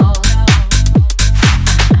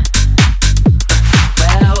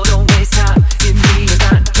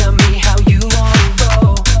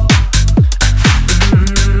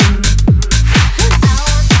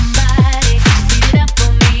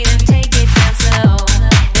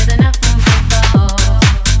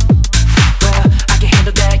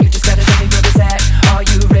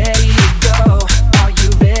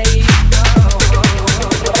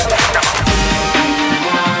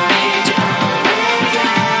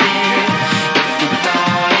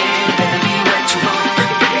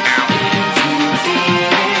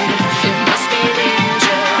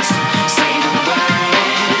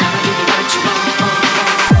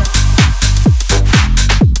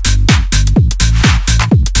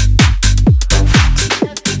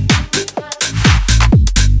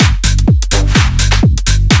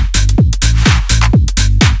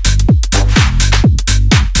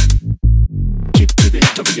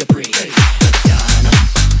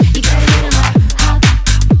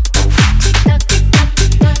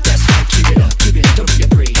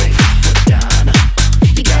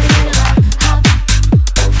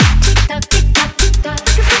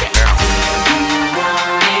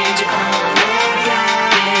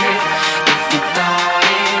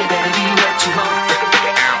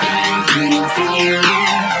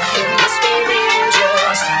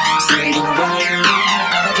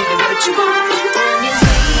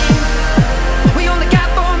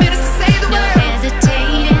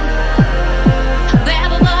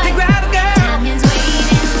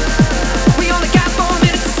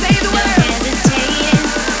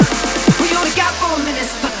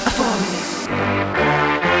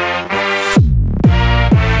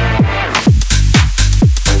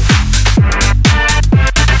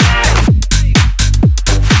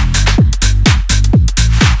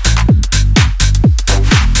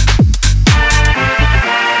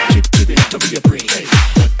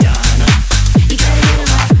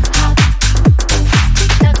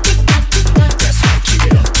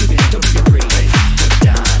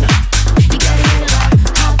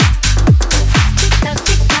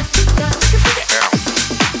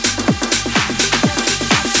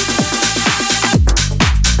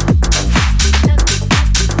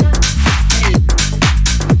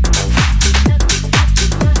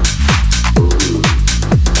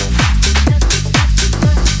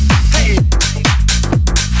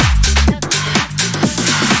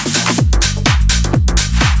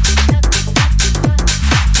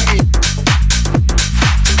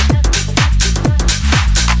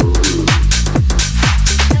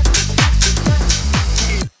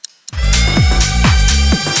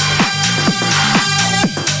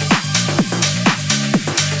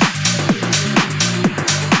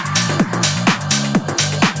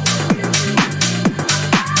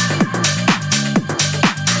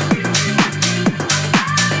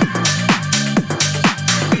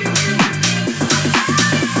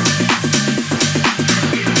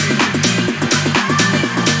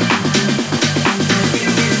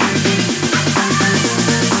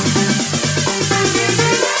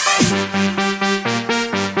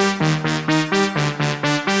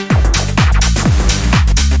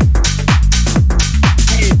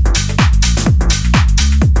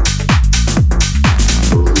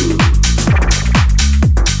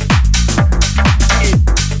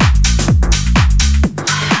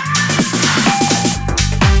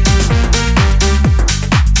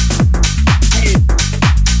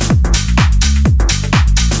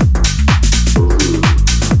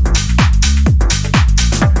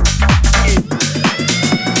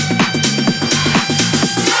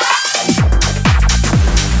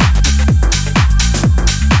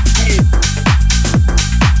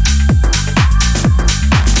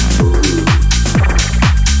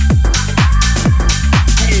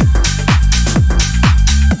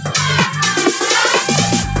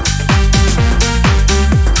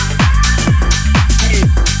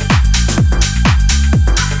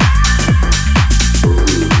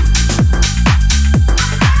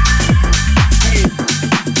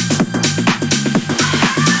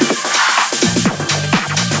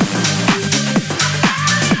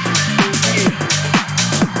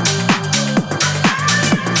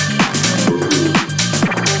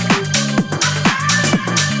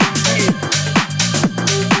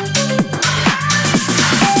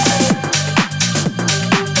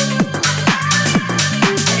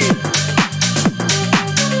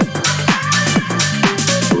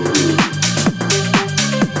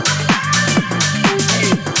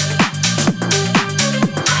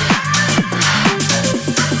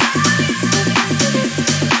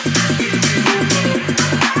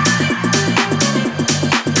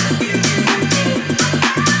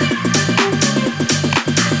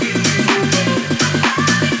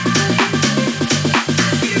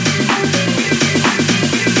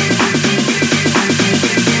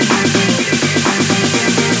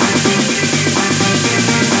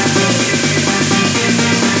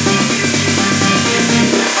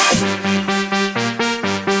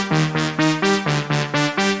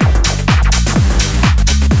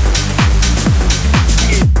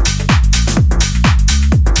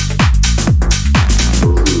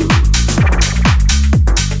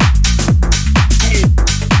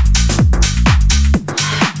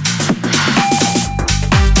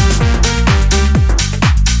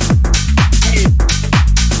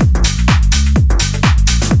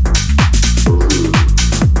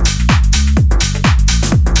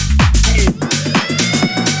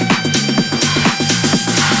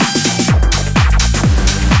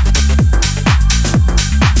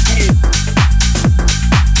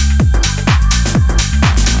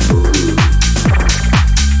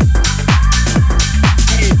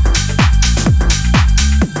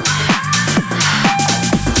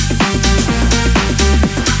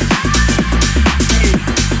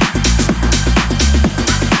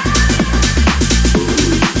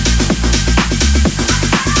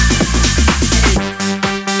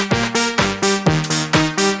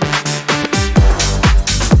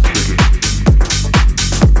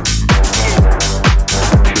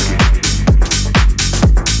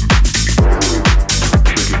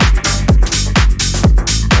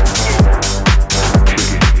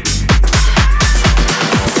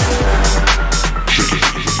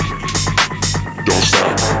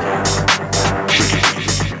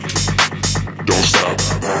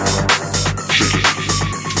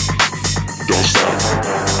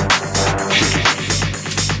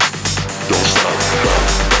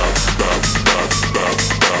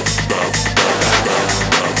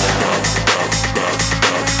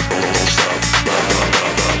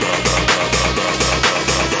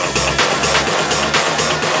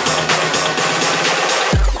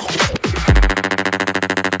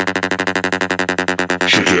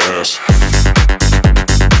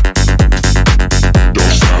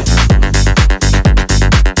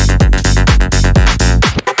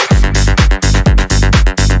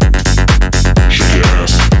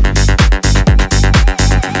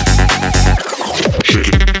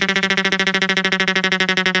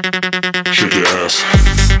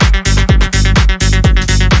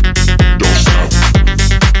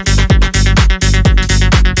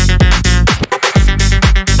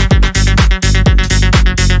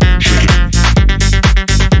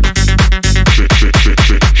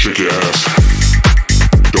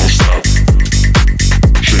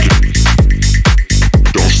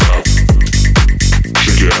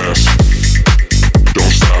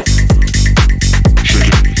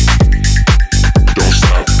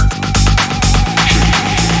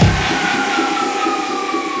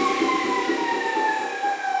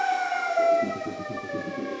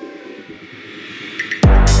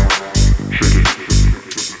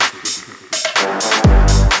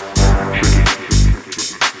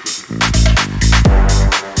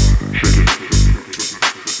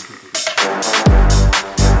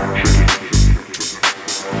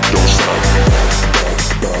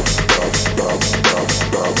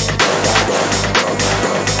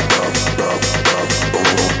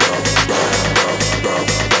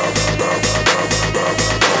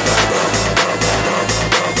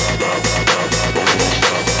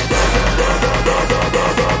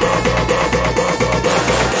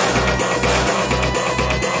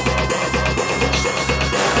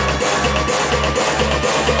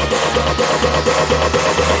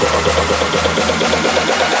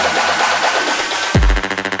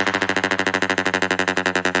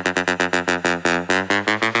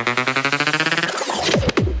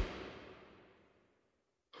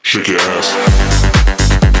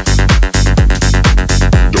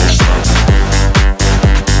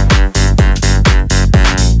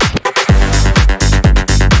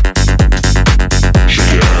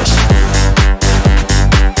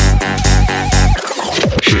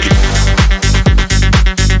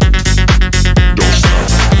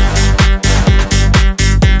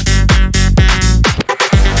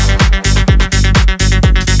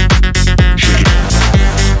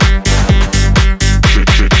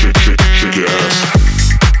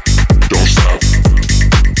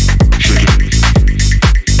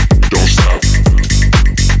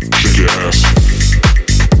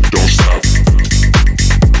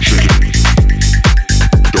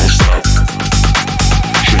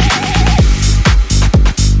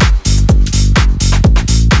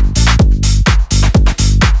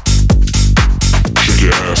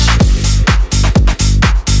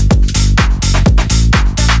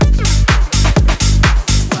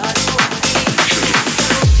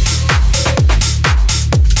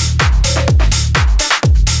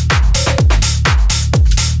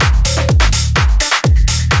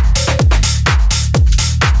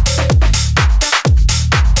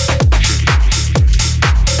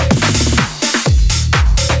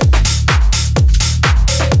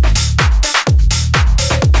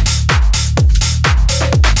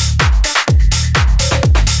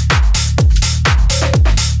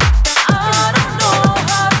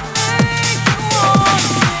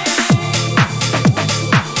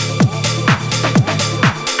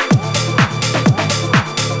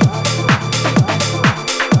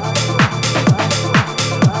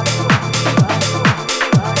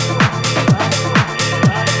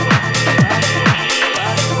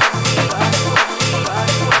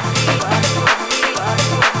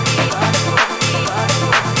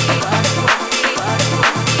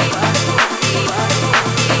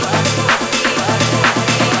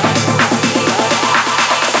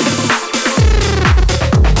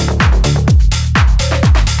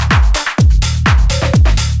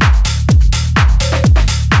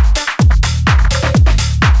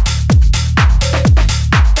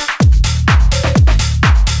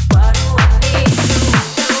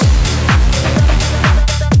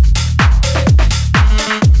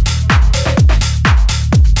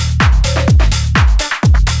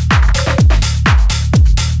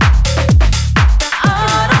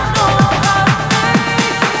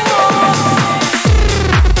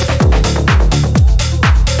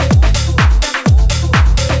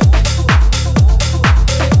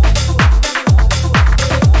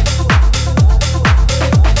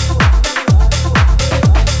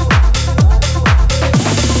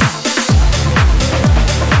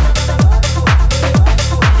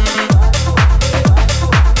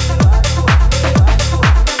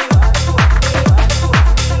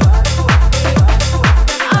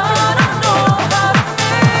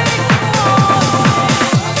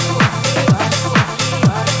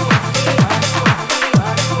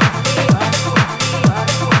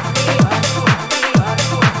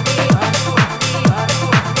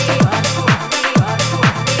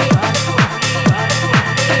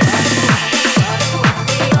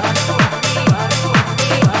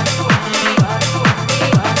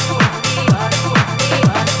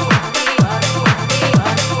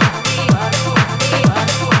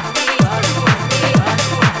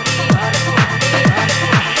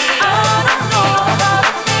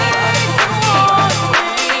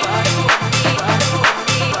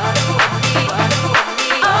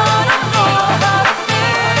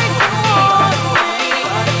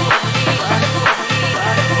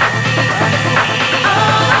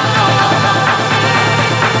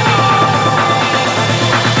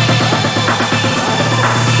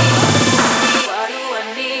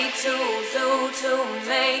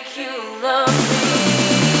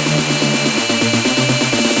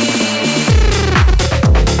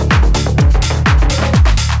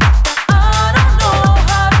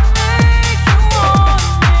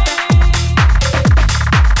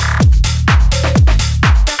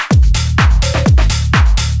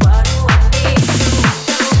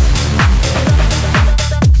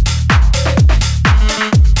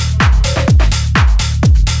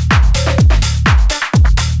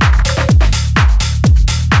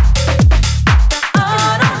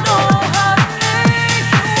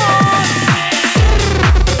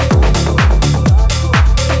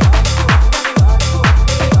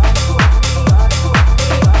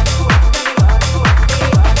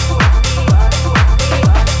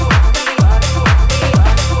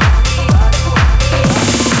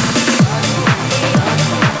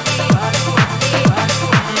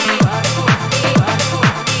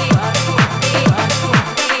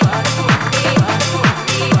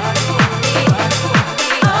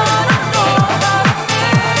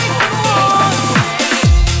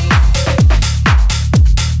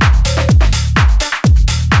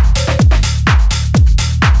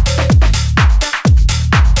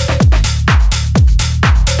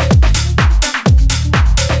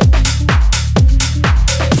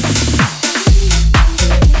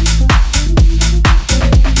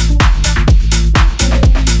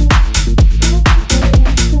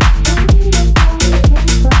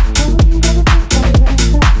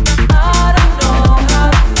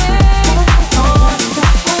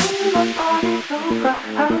over,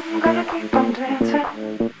 I'm gonna keep on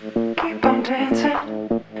dancing. Keep on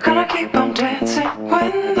dancing. Gonna keep on dancing.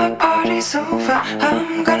 When the party's over,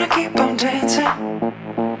 I'm gonna keep on dancing.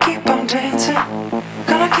 Keep on dancing.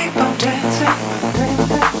 Gonna keep on dancing.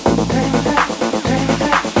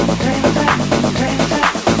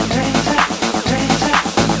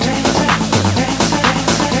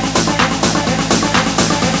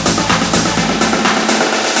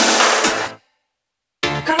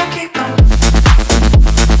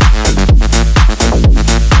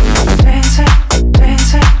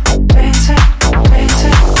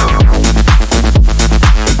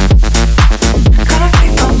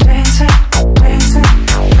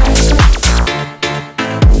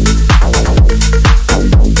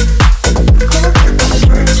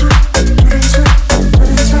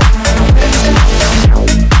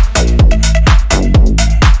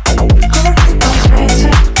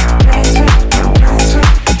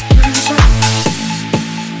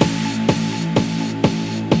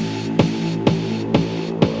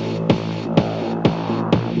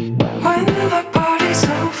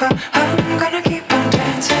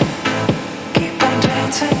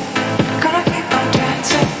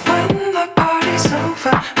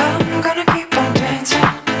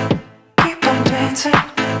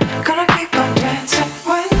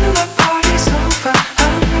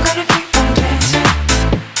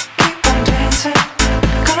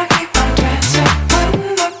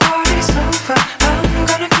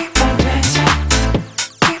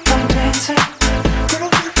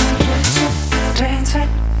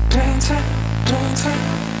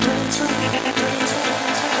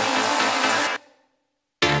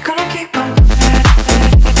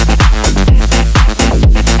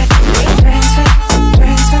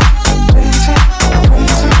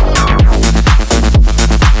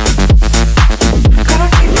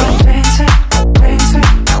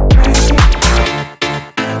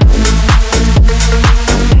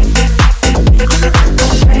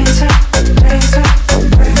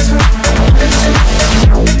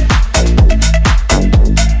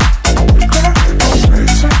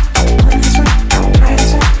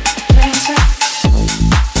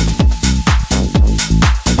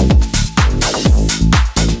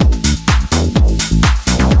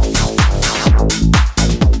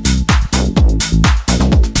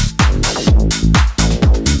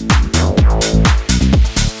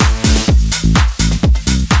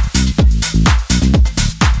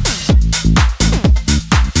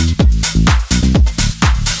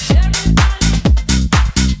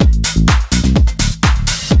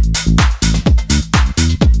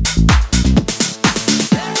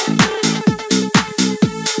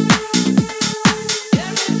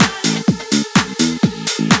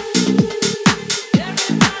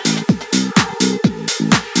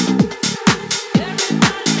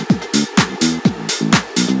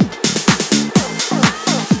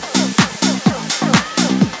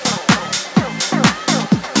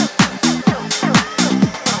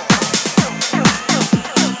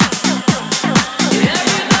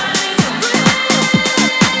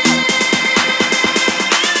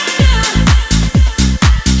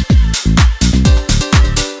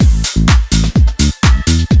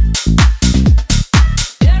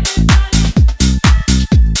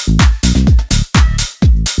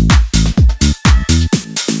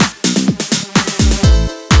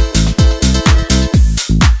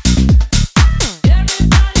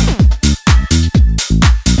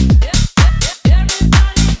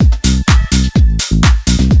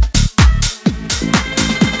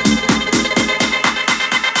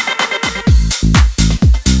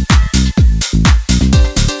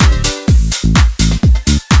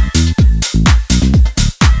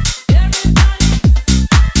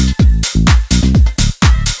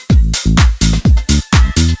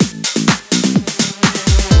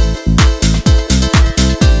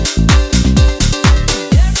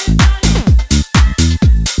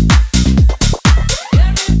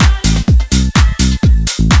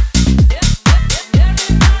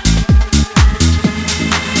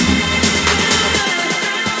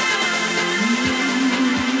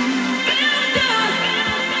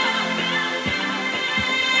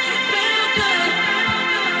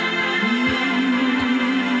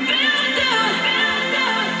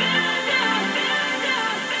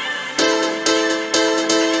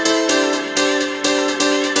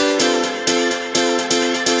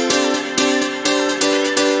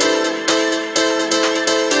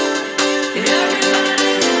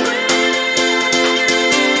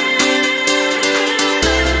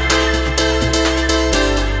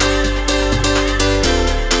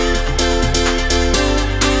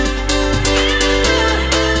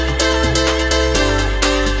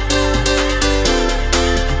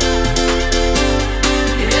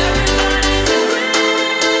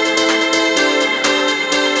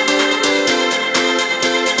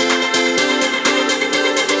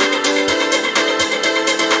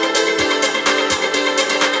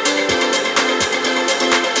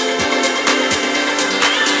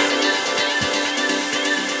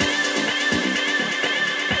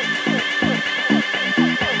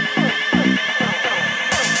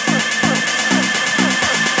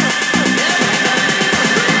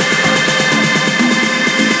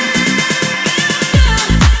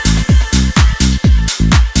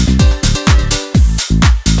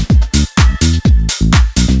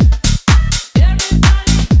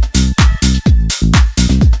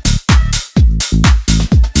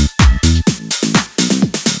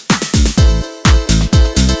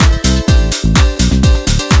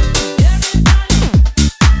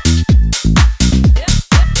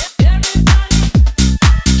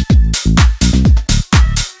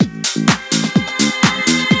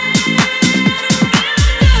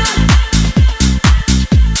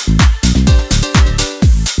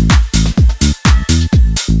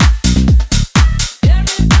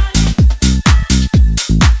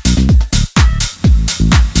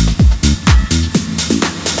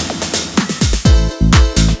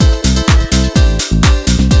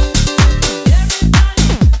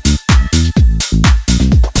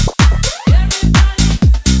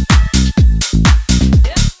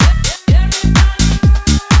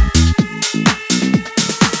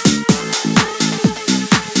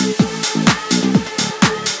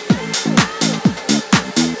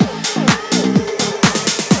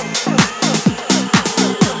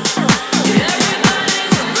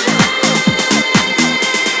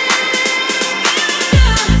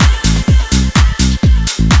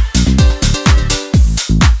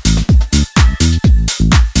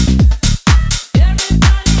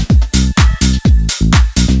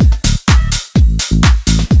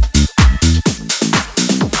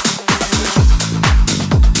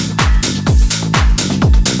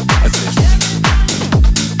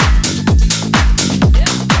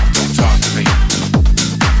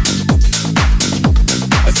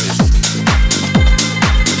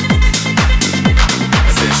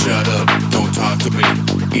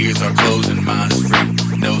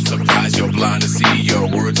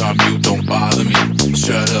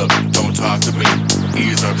 to me.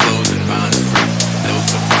 Ears are closed and mind is free. No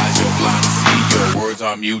surprise, you're blind to see. Your words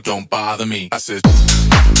on mute, don't bother me. I said.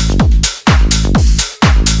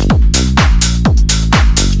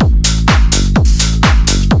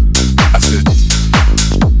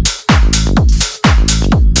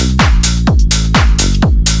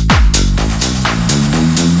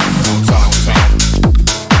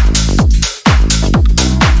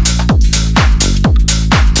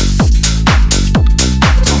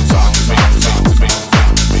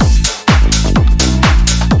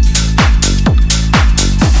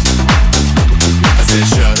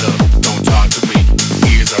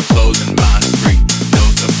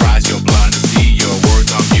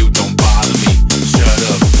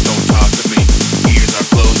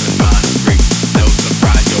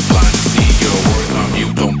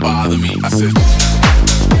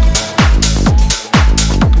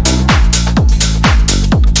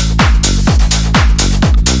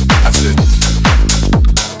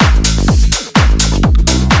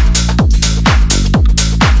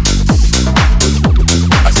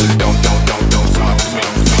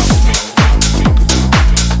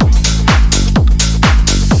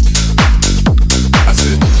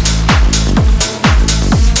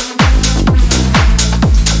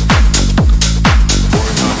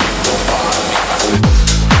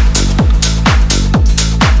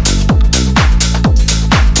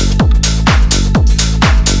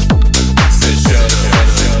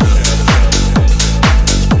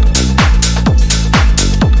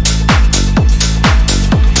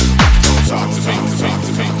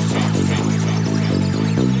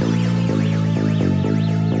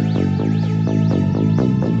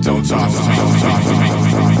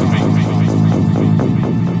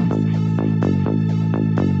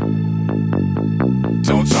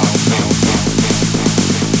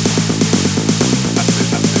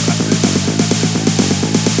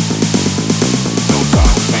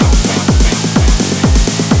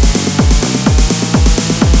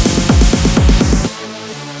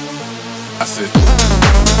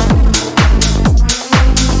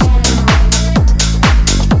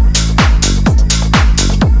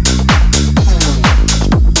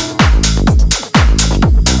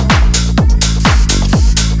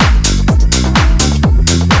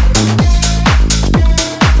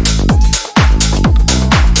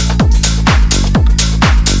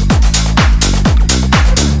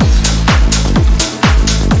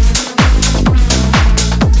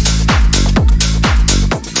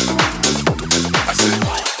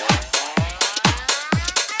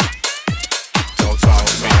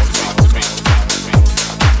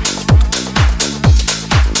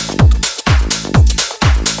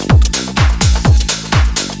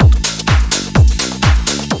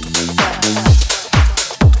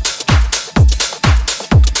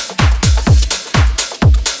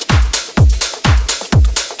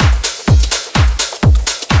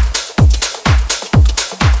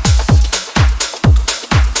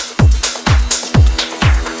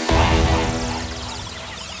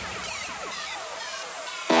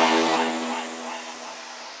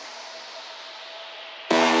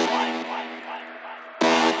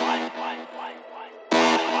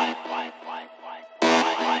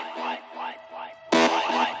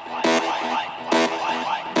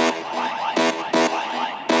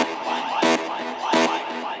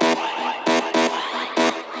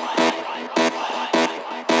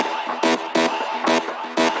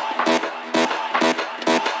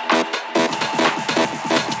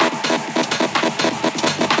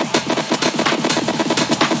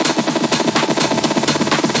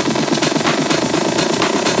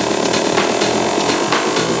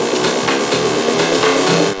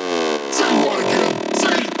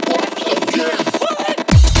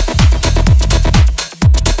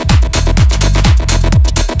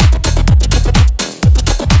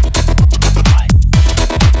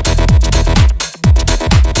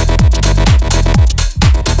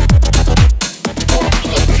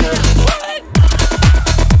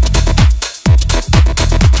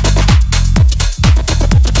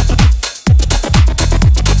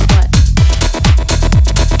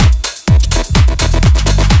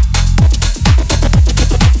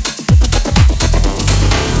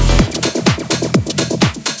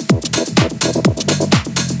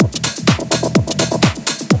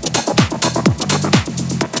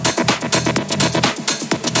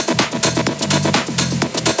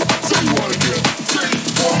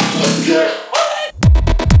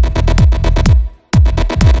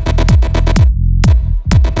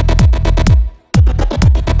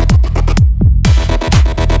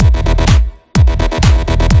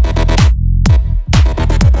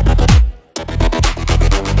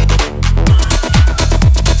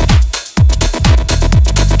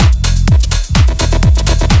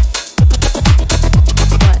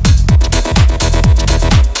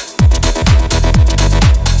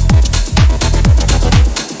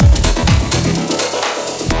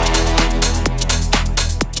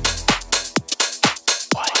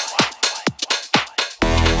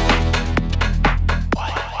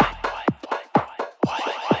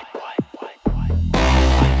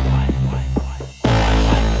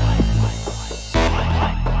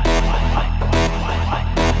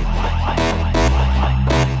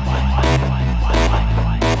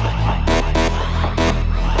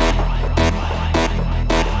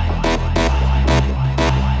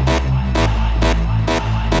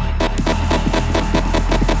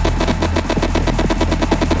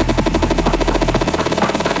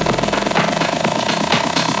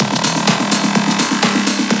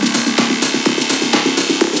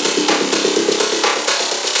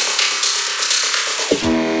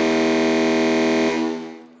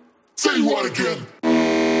 Say what again?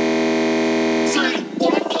 Say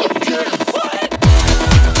what again?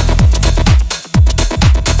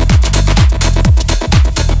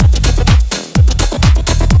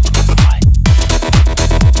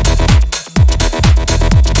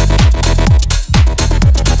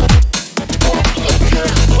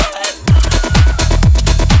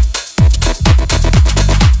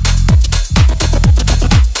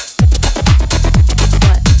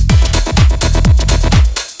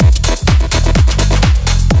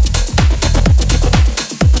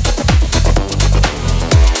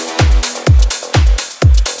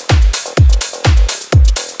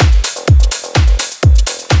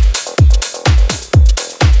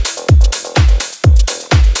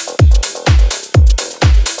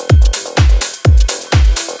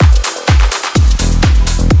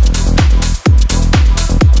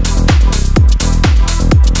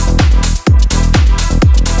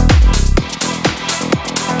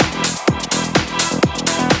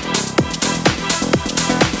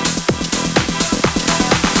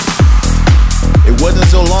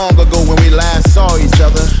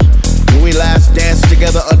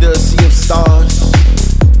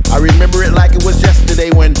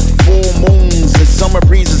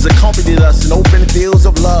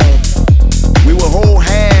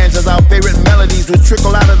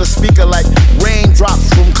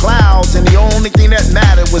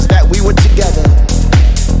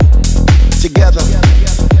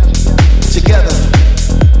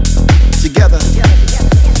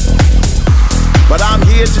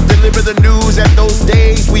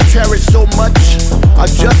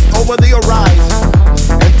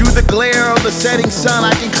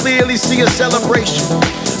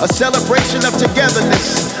 A celebration of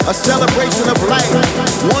togetherness, a celebration of life.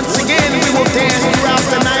 Once again, we will dance throughout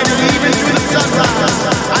the night and even through the sunrise.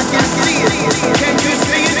 I can see it. Can you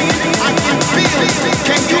see it? I can feel it.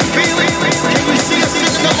 Can you feel it? Can you see us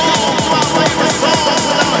singing along to our favorite songs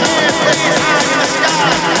with our hands raised high in the sky,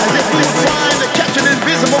 as if we were trying to catch an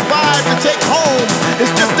invisible vibe to take home?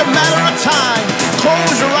 It's just a matter of time.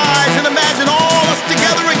 Close your eyes and imagine all us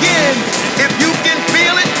together again. If you can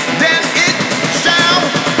feel it, then it shall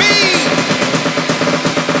be.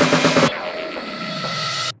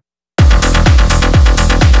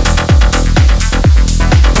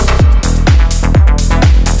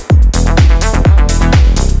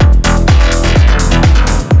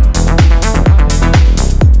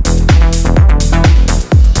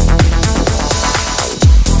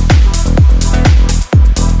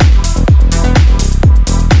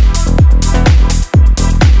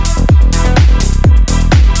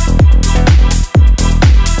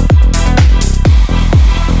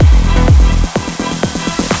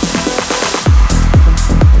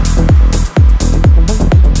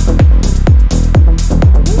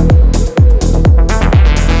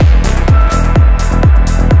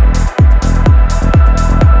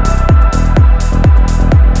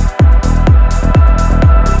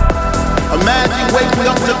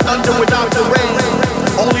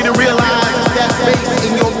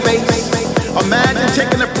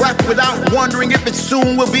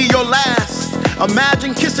 Will be your last.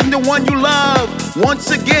 Imagine kissing the one you love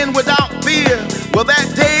once again without fear. Well,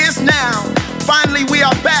 that day is now. Finally, we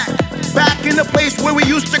are back in the place where we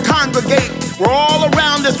used to congregate. We're all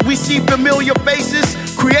around us, we see familiar faces,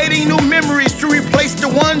 creating new memories to replace the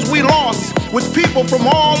ones we lost with people from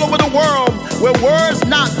all over the world where words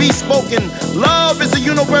not be spoken. Love is a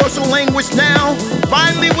universal language now.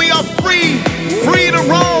 Finally, we are free to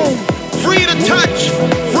roam.